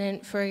 Madam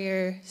President, for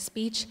your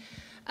speech.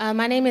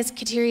 My name is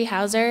Kateri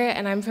Hauser,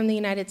 and I'm from the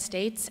United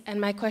States,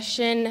 and my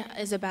question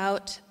is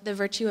about the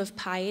virtue of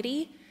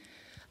piety.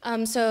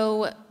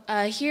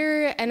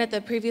 Here and at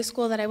the previous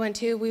school that I went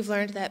to, we've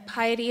learned that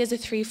piety is a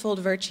threefold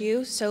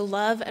virtue, so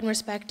love and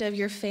respect of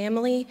your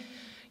family,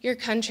 your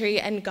country,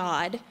 and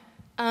God.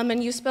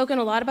 And you've spoken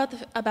a lot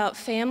about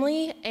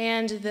family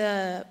and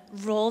the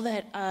role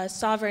that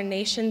sovereign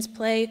nations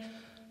play.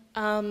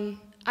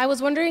 I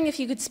was wondering if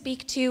you could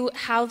speak to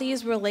how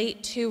these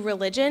relate to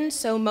religion.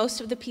 So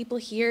most of the people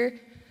here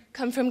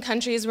come from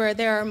countries where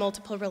there are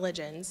multiple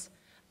religions.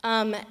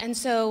 How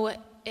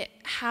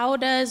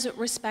does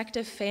respect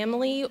of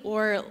family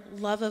or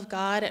love of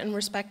God and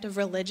respect of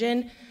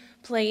religion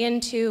play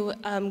into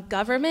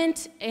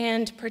government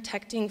and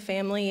protecting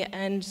family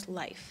and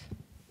life?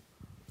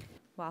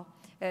 Wow,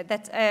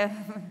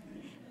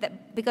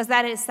 because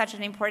that is such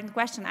an important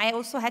question. I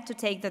also had to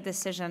take the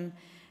decision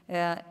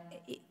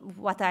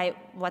what I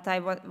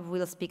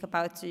will speak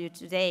about to you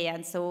today,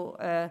 and so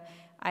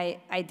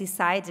I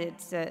decided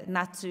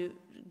not to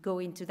go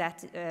into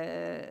that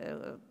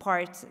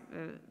part,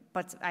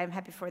 but I'm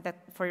happy for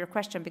your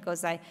question,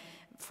 because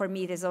for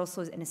me it is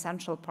also an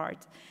essential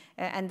part,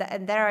 and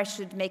there I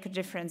should make a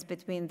difference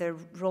between the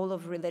role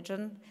of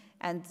religion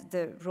and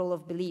the role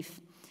of belief,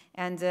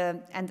 and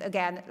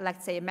again,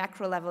 let's say a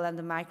macro level and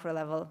the micro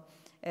level,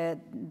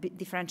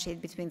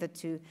 differentiate between the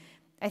two.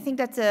 I think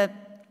that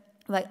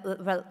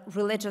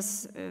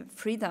religious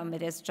freedom,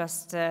 it is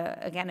just,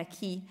 again, a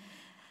key,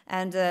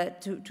 and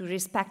to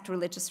respect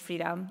religious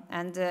freedom,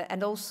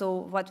 and also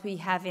what we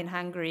have in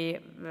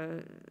Hungary,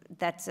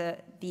 that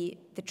the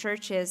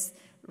churches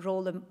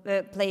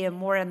play a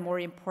more and more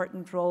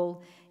important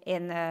role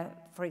in,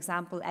 for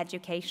example,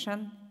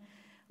 education,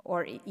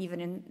 or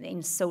even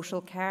in social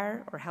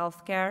care or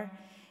health care.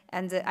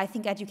 And I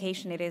think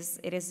education, it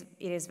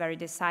is very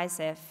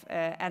decisive,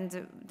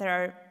 and there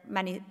are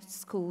many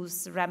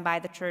schools run by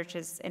the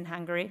churches in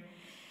Hungary,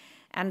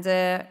 and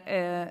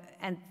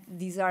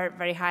these are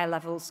very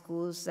high-level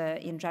schools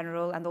in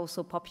general, and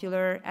also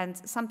popular. And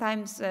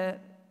sometimes the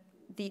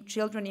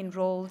children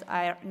enrolled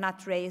are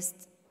not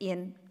raised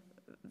in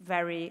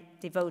very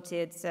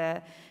devoted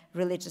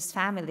religious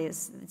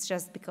families. It's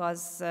just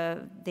because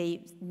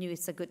they knew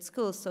it's a good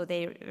school, so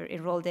they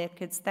enroll their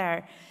kids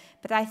there.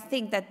 But I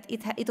think that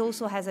it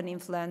also has an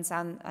influence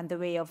on the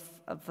way of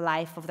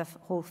life of the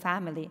whole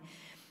family.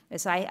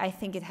 So I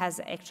think it has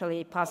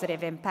actually a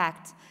positive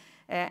impact.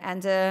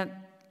 And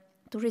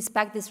to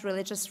respect this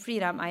religious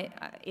freedom,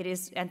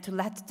 and to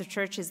let the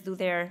churches do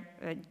their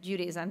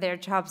duties and their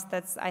jobs,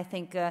 that's, I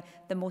think,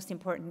 the most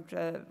important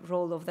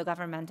role of the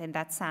government in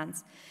that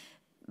sense.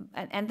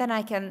 And then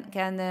I can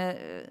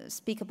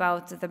speak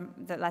about the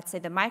let's say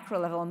the micro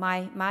level,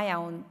 my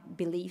own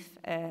belief,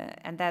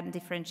 and then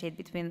differentiate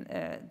between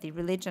the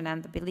religion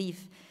and the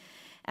belief.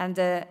 And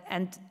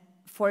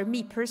for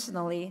me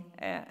personally,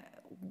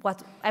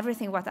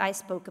 everything what I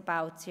spoke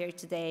about here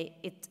today,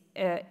 it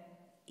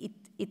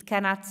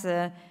cannot.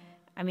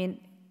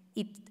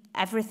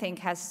 Everything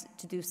has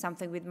to do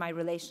something with my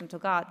relation to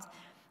God,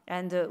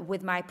 and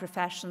with my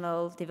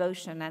professional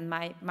devotion and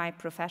my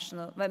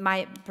personal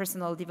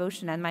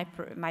devotion and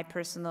my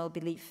personal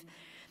belief.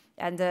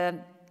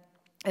 And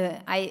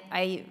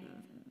I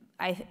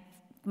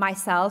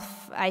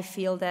myself, I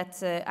feel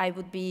that I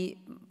would be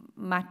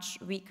much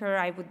weaker.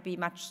 I would be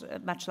much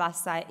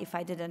less if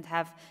I didn't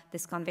have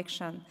this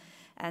conviction,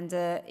 and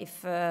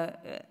if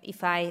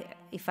I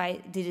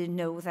didn't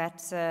know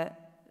that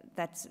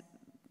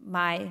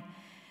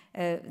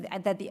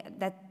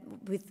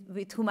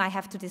with whom I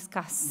have to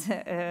discuss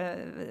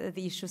the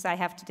issues I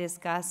have to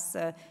discuss,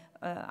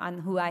 on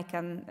who I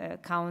can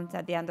count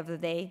at the end of the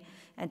day,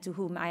 and to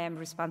whom I am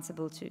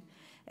responsible to.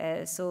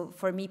 So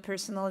for me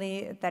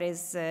personally, that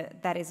is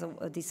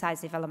a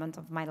decisive element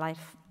of my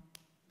life.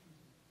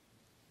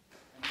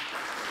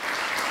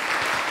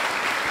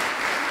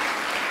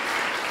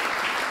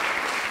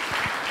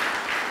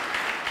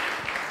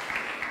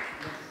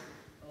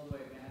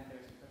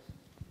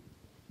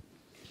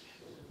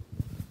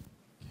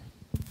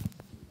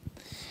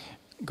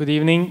 Good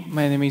evening.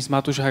 My name is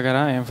Matúš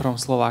Hagara. I am from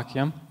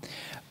Slovakia.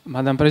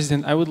 Madam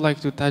President, I would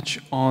like to touch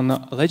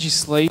on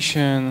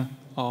legislation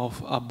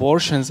of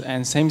abortions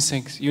and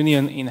same-sex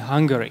union in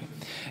Hungary.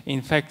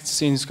 In fact,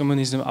 since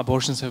communism,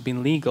 abortions have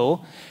been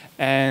legal,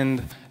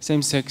 and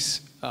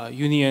same-sex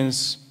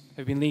unions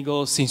have been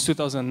legal since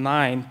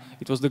 2009.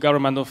 It was the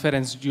government of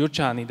Ferenc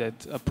Gyurcsány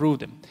that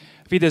approved them.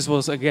 Fidesz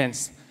was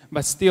against,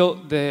 but still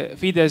the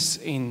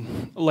Fidesz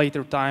in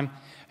later time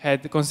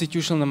had the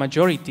constitutional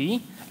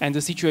majority, and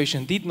the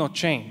situation did not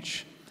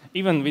change,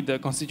 even with the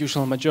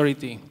constitutional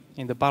majority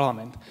in the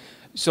parliament.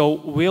 So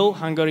will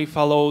Hungary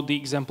follow the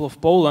example of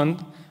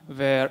Poland,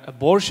 where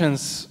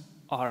abortions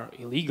are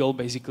illegal,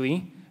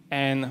 basically,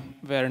 and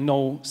where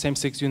no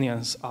same-sex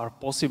unions are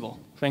possible?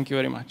 Thank you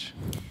very much.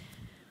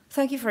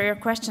 Thank you for your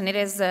question. It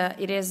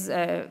is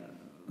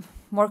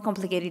more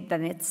complicated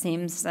than it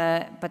seems,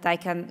 but I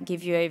can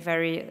give you a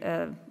very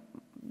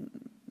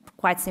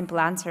quite simple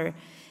answer.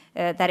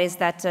 That is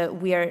that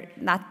we are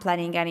not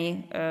planning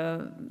any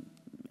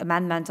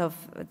amendment of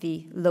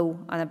the law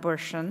on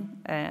abortion,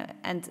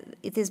 and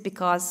it is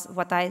because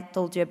what I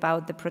told you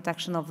about the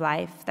protection of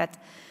life, that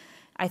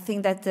I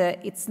think that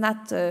it's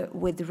not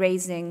with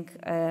raising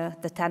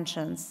the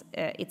tensions,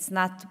 it's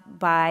not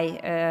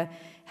by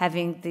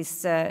having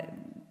this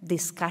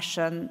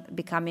discussion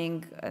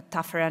becoming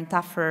tougher and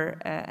tougher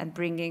and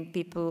bringing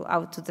people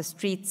out to the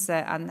streets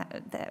and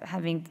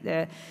having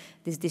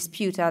this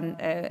dispute on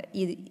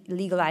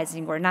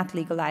legalizing or not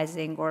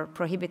legalizing or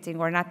prohibiting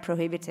or not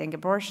prohibiting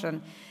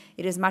abortion.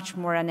 It is much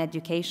more an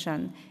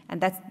education, and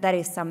that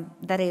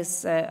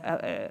is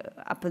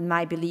upon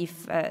my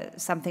belief,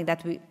 something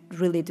that we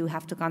really do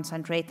have to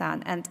concentrate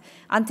on. And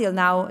until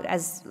now,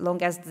 as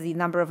long as the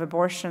number of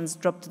abortions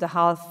dropped to the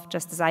half,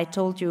 just as I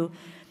told you,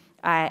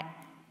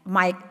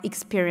 my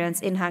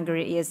experience in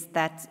Hungary is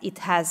that it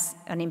has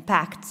an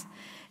impact,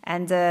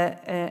 and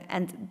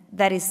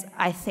that is,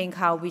 I think,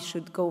 how we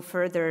should go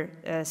further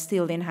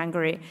still in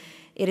Hungary.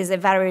 It is a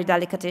very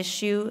delicate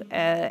issue.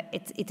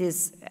 It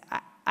is.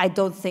 I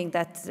don't think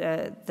that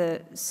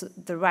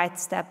the right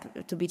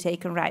step to be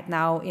taken right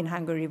now in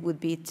Hungary would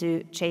be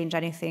to change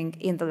anything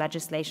in the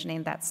legislation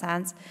in that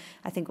sense.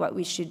 I think what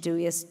we should do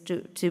is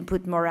to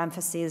put more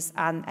emphasis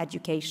on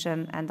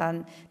education and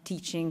on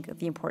teaching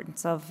the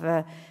importance of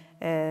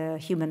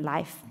human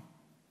life.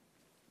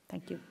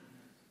 Thank you.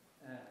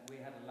 We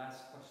have a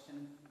last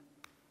question.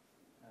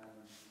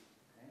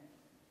 Okay.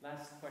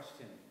 Last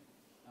question.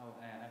 Oh,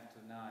 I have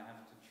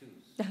to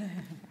choose.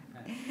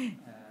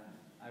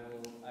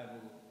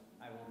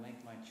 I will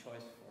make my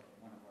choice for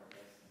one of our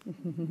guests.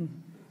 So,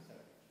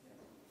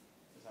 yes,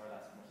 this is our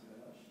last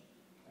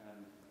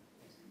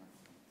question.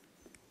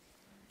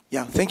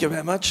 Yeah, thank you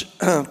very much.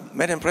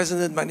 Madam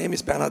President, my name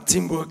is Bernhard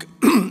Zimburg,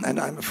 and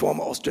I'm a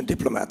former Austrian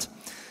diplomat.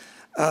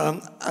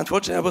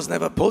 Unfortunately, I was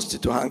never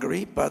posted to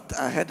Hungary, but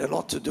I had a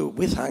lot to do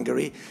with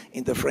Hungary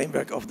in the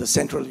framework of the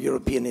Central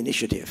European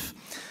Initiative.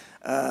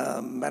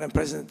 Madam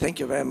President, thank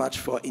you very much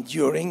for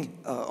enduring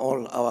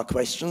all our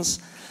questions.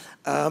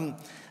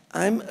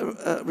 I'm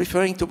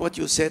referring to what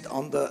you said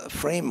on the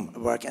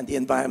framework and the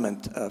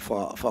environment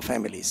for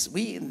families.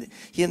 We,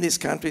 here in these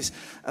countries,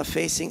 are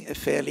facing a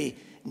fairly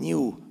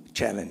new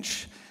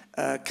challenge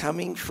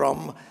coming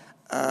from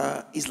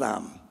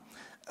Islam.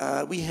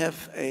 We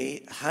have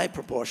a high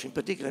proportion,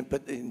 particularly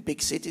in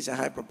big cities, a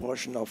high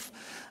proportion of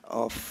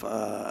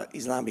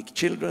Islamic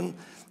children,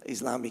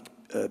 Islamic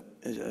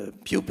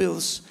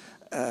pupils,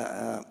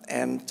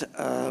 and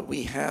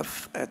we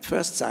have, at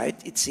first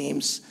sight, it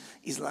seems,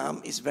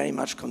 Islam is very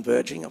much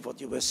converging of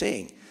what you were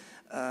saying.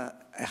 A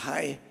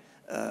high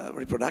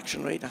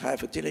reproduction rate, a high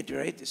fertility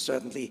rate is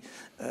certainly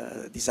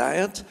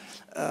desired.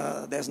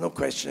 There's no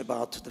question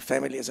about the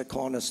family as a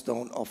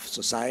cornerstone of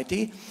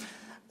society.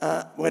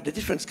 Where the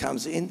difference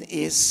comes in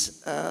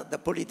is the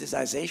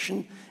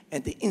politicization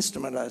and the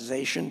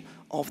instrumentalization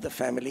of the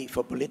family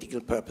for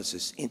political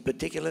purposes, in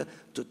particular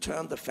to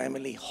turn the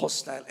family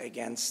hostile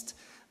against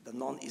the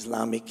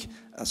non-Islamic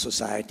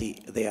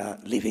society they are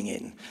living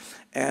in.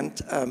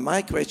 And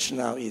my question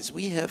now is,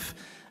 we have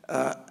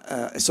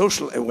a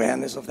social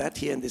awareness of that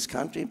here in this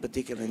country, in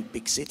particular in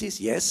big cities,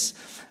 yes,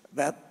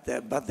 but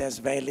there's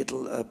very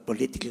little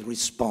political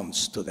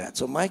response to that.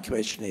 So my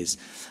question is,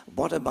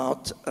 what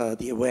about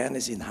the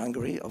awareness in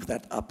Hungary of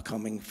that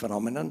upcoming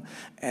phenomenon?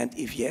 And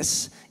if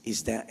yes,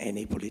 is there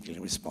any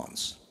political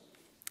response?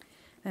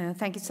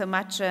 Thank you so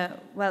much.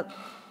 Well,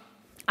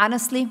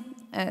 honestly,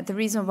 the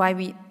reason why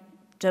we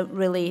don't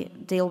really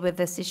deal with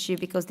this issue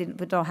because we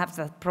don't have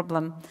that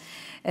problem.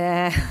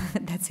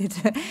 That's it.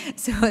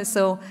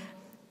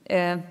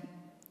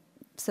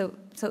 So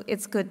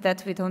it's good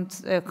that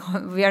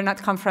we are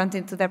not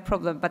confronted to that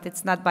problem, but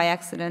it's not by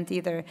accident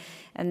either.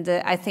 And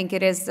I think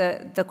it is,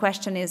 the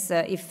question is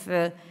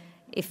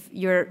if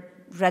you're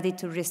ready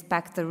to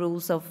respect the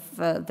rules of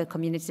the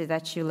community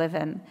that you live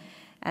in.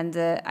 And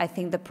I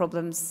think the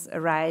problems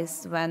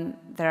arise when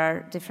there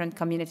are different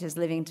communities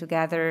living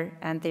together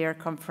and they are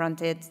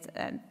confronted,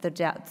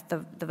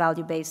 the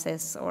value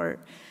basis or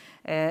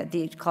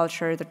the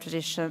culture, the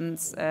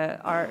traditions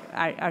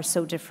are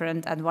so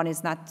different, and one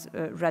is not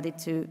ready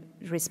to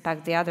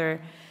respect the other,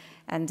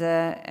 and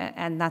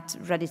not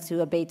ready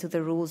to obey to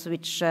the rules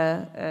which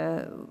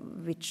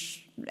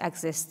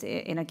exist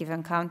in a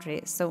given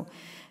country. So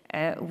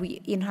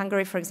we in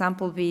Hungary, for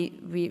example,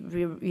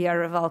 we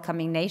are a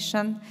welcoming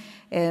nation.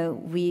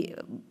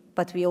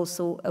 But we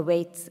also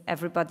await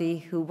everybody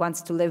who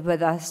wants to live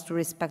with us to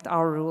respect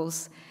our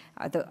rules,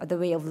 the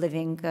way of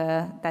living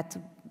that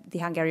the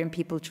Hungarian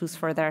people choose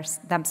for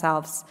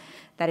themselves.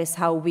 That is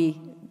how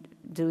we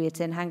do it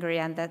in Hungary,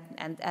 and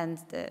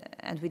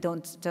we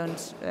don't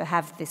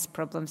have this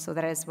problem. So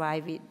that is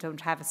why we don't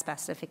have a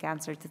specific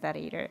answer to that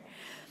either.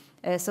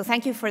 So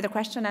thank you for the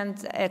question,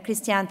 and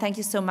Christian, thank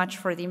you so much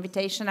for the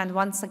invitation. And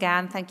once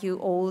again, thank you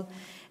all.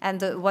 And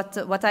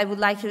what I would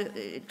like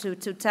to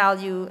tell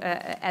you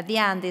at the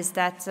end is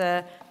that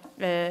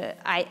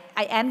I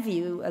envy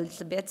you a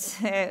little bit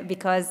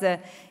because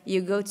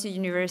you go to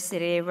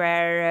university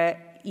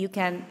where you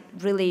can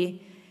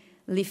really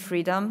live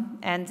freedom,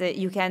 and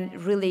you can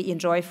really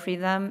enjoy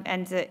freedom,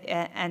 and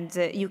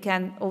you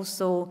can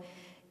also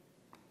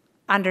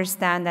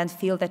understand and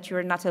feel that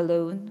you're not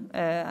alone,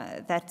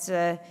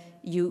 that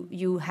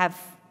you have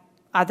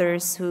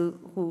others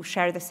who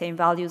share the same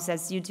values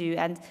as you do,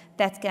 and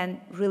that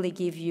can really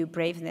give you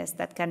braveness,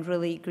 that can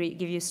really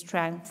give you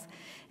strength.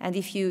 And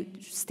if you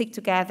stick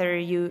together,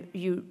 you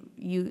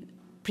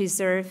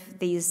preserve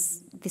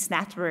this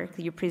network,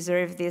 you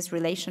preserve these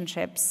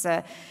relationships.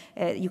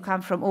 You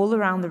come from all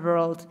around the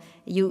world.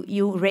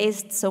 You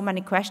raised so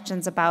many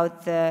questions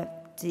about the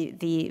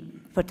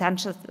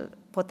potential,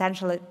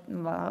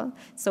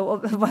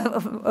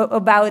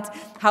 about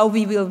how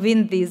we will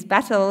win these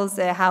battles,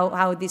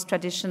 how these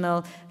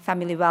traditional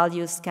family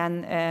values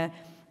can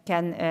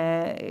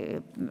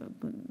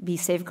be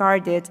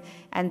safeguarded,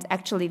 and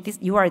actually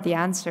you are the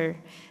answer.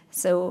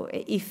 So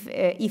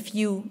if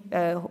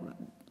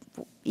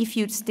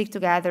you stick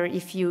together,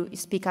 if you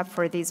speak up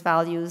for these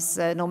values,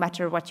 no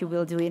matter what you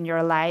will do in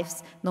your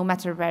lives, no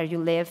matter where you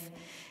live,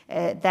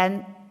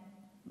 then,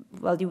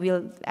 well, you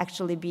will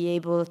actually be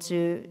able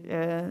to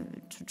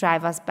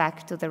drive us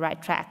back to the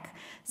right track.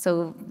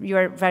 So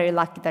you're very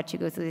lucky that you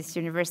go to this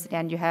university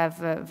and you have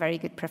very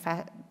good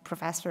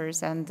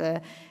professors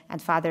and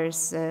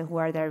fathers who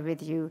are there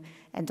with you.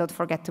 And don't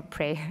forget to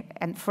pray.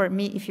 And for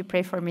me, if you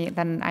pray for me,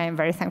 then I am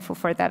very thankful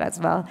for that as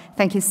well.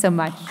 Thank you so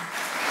much.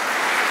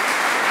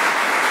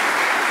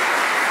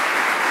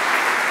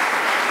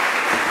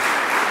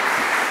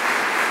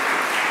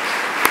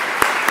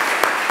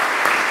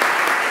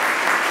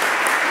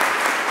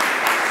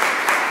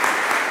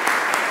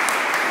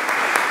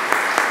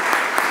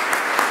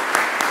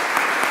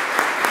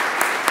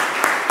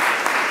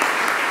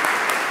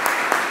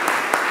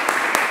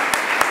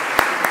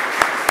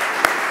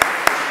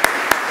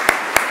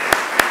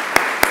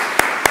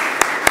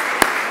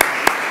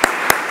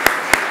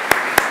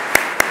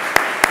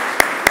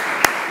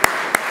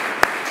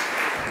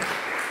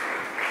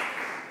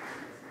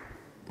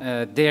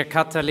 Dear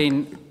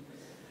Katalin,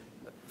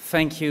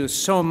 thank you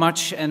so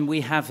much, and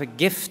we have a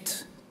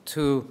gift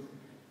to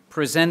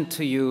present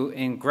to you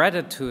in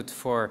gratitude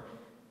for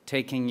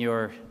taking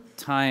your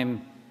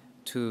time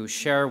to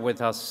share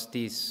with us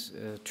these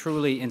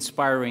truly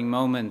inspiring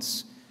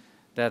moments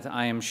that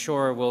I am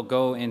sure will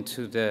go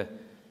into the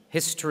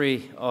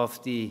history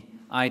of the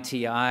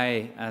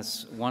ITI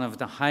as one of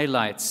the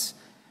highlights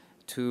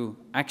to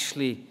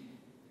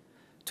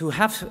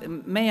have,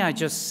 may I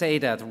just say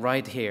that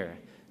right here,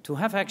 to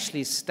have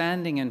actually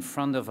standing in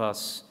front of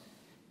us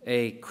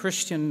a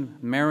Christian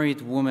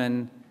married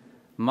woman,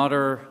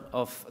 mother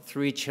of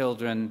 3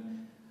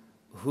 children,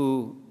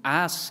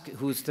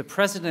 who's the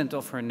president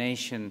of her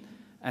nation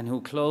and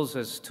who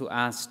closes to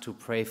ask to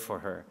pray for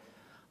her.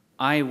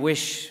 I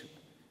wish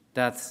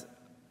that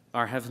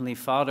our Heavenly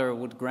Father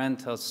would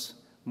grant us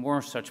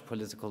more such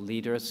political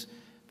leaders,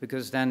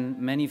 because then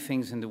many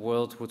things in the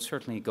world would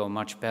certainly go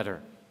much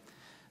better.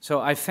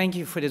 So I thank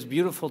you for this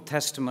beautiful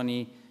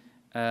testimony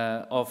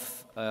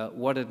of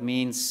what it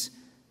means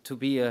to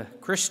be a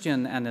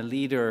Christian and a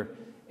leader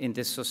in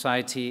this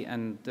society,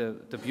 and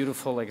the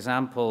beautiful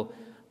example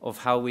of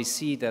how we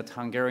see that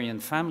Hungarian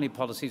family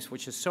policies,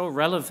 which is so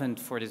relevant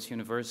for this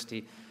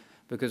university,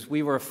 because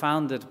we were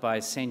founded by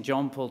St.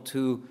 John Paul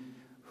II,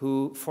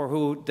 for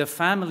who the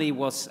family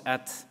was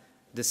at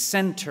the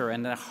center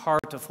and the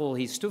heart of all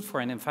he stood for.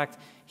 And in fact,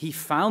 he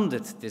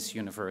founded this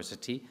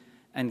university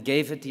and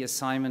gave it the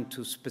assignment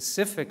to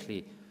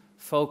specifically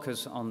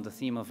focus on the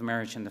theme of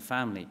marriage and the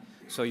family.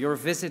 So your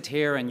visit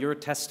here and your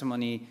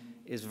testimony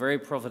is very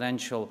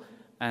providential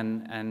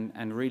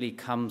and really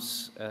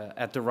comes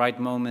at the right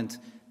moment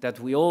that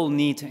we all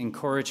need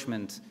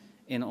encouragement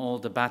in all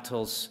the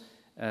battles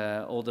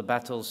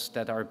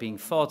that are being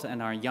fought,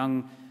 and our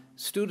young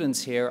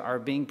students here are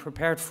being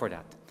prepared for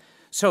that.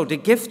 So the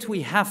gift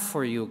we have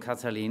for you,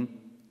 Katalin,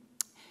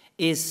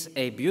 is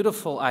a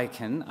beautiful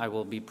icon. I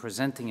will be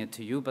presenting it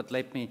to you, but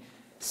let me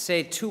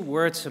say 2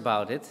 words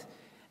about it.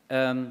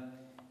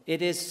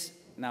 It is,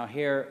 now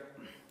here,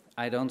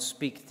 I don't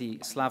speak the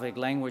Slavic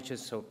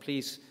languages, so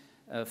please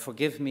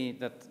forgive me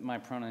that my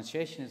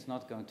pronunciation is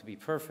not going to be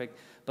perfect,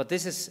 but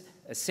this is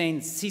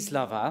Saint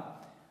Zdzislawa,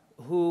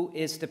 who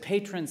is the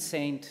patron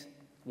saint,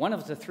 one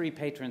of the 3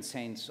 patron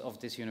saints of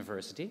this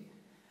university,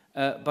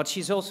 but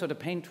she's also the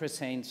patron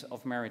saint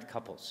of married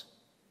couples.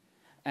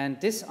 And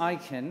this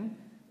icon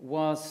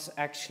was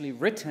actually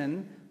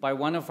written by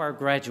one of our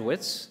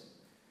graduates,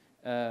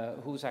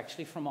 who's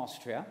actually from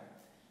Austria,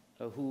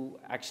 who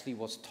actually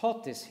was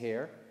taught this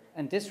here,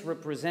 and this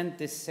represents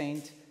this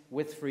saint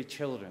with 3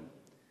 children.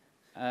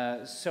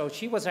 So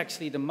she was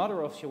actually the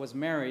mother of, she was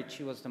married,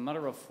 she was the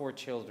mother of 4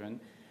 children,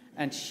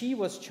 and she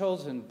was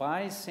chosen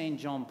by St.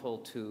 John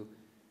Paul II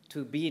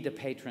to be the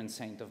patron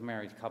saint of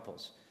married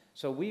couples.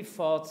 So we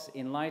thought,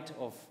 in light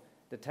of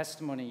the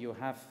testimony you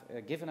have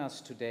given us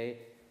today,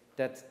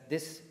 that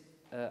this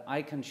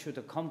icon should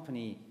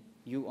accompany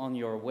you on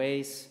your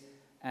ways,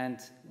 and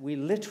we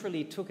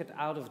literally took it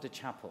out of the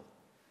chapel.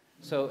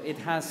 So it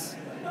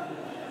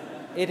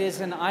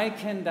is an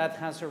icon that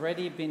has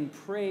already been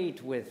prayed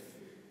with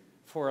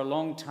for a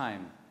long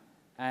time.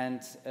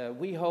 And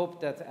we hope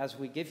that as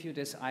we give you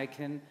this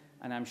icon,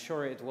 and I'm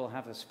sure it will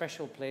have a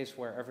special place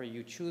wherever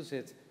you choose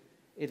it,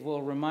 it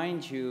will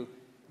remind you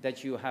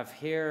that you have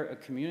here a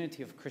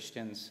community of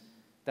Christians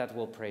that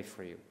will pray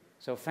for you.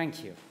 So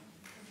thank you.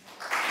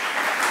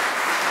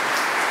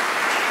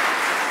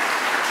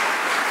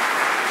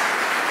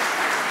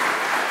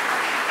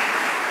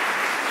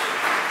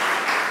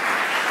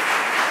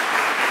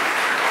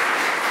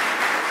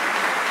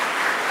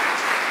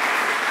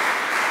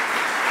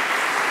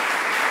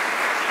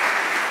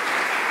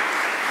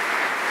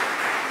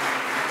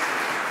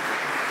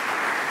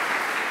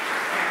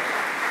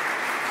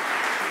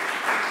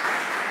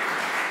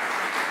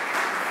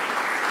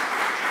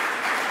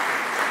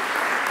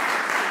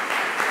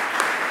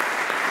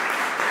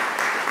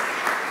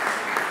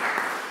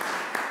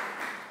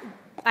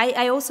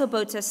 I also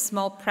bought a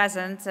small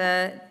present.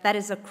 That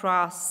is a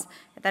cross.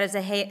 That is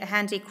a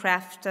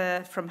handicraft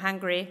from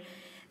Hungary,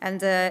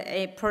 and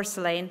a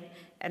porcelain.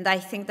 And I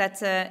think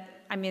that,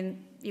 I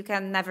mean, you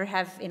can never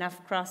have enough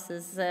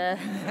crosses.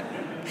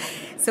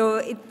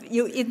 So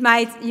you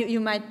might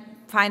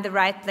find the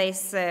right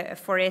place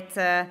for it.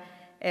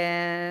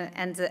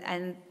 And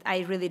I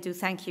really do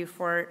thank you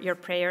for your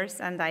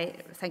prayers, and I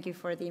thank you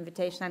for the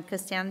invitation. And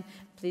Christian,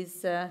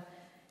 please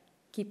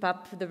keep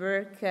up the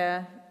work.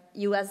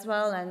 You as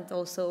well, and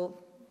also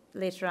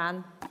later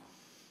on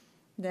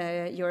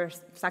your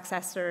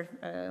successor,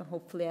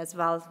 hopefully as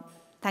well.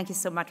 Thank you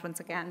so much once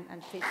again,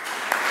 and please.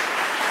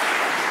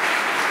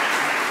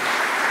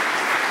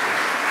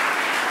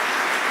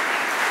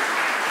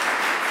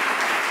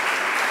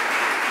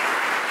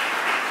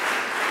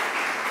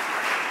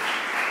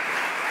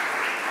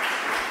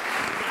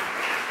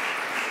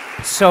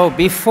 So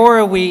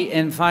before we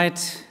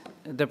invite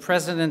the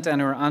President and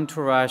her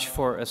entourage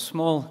for a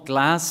small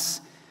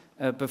glass,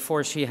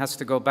 before she has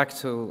to go back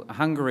to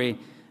Hungary,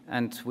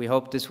 and we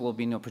hope this will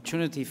be an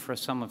opportunity for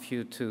some of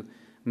you to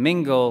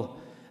mingle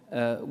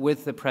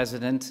with the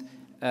President,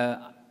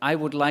 I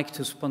would like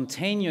to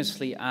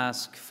spontaneously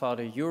ask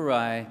Father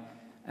Uri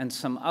and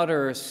some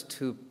others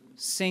to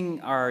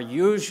sing our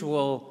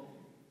usual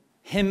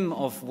hymn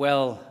of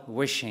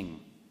well-wishing.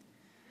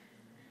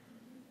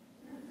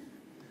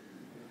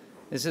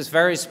 This is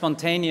very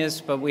spontaneous,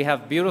 but we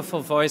have beautiful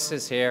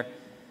voices here.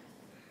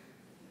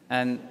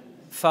 And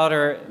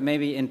Father,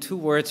 maybe in 2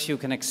 words you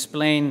can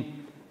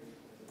explain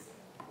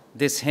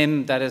this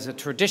hymn that is a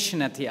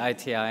tradition at the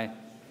ITI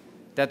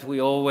that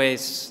we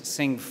always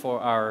sing for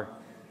our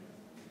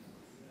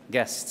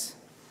guests.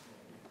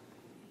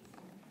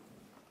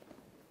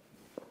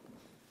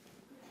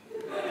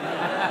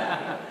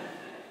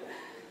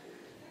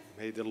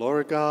 May the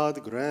Lord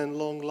God grant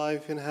long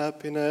life and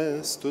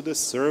happiness to the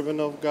servant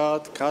of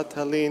God,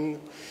 Katalin,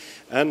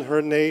 and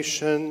her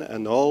nation,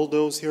 and all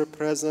those here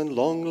present,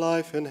 long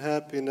life and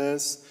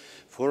happiness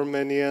for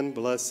many and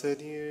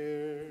blessed years.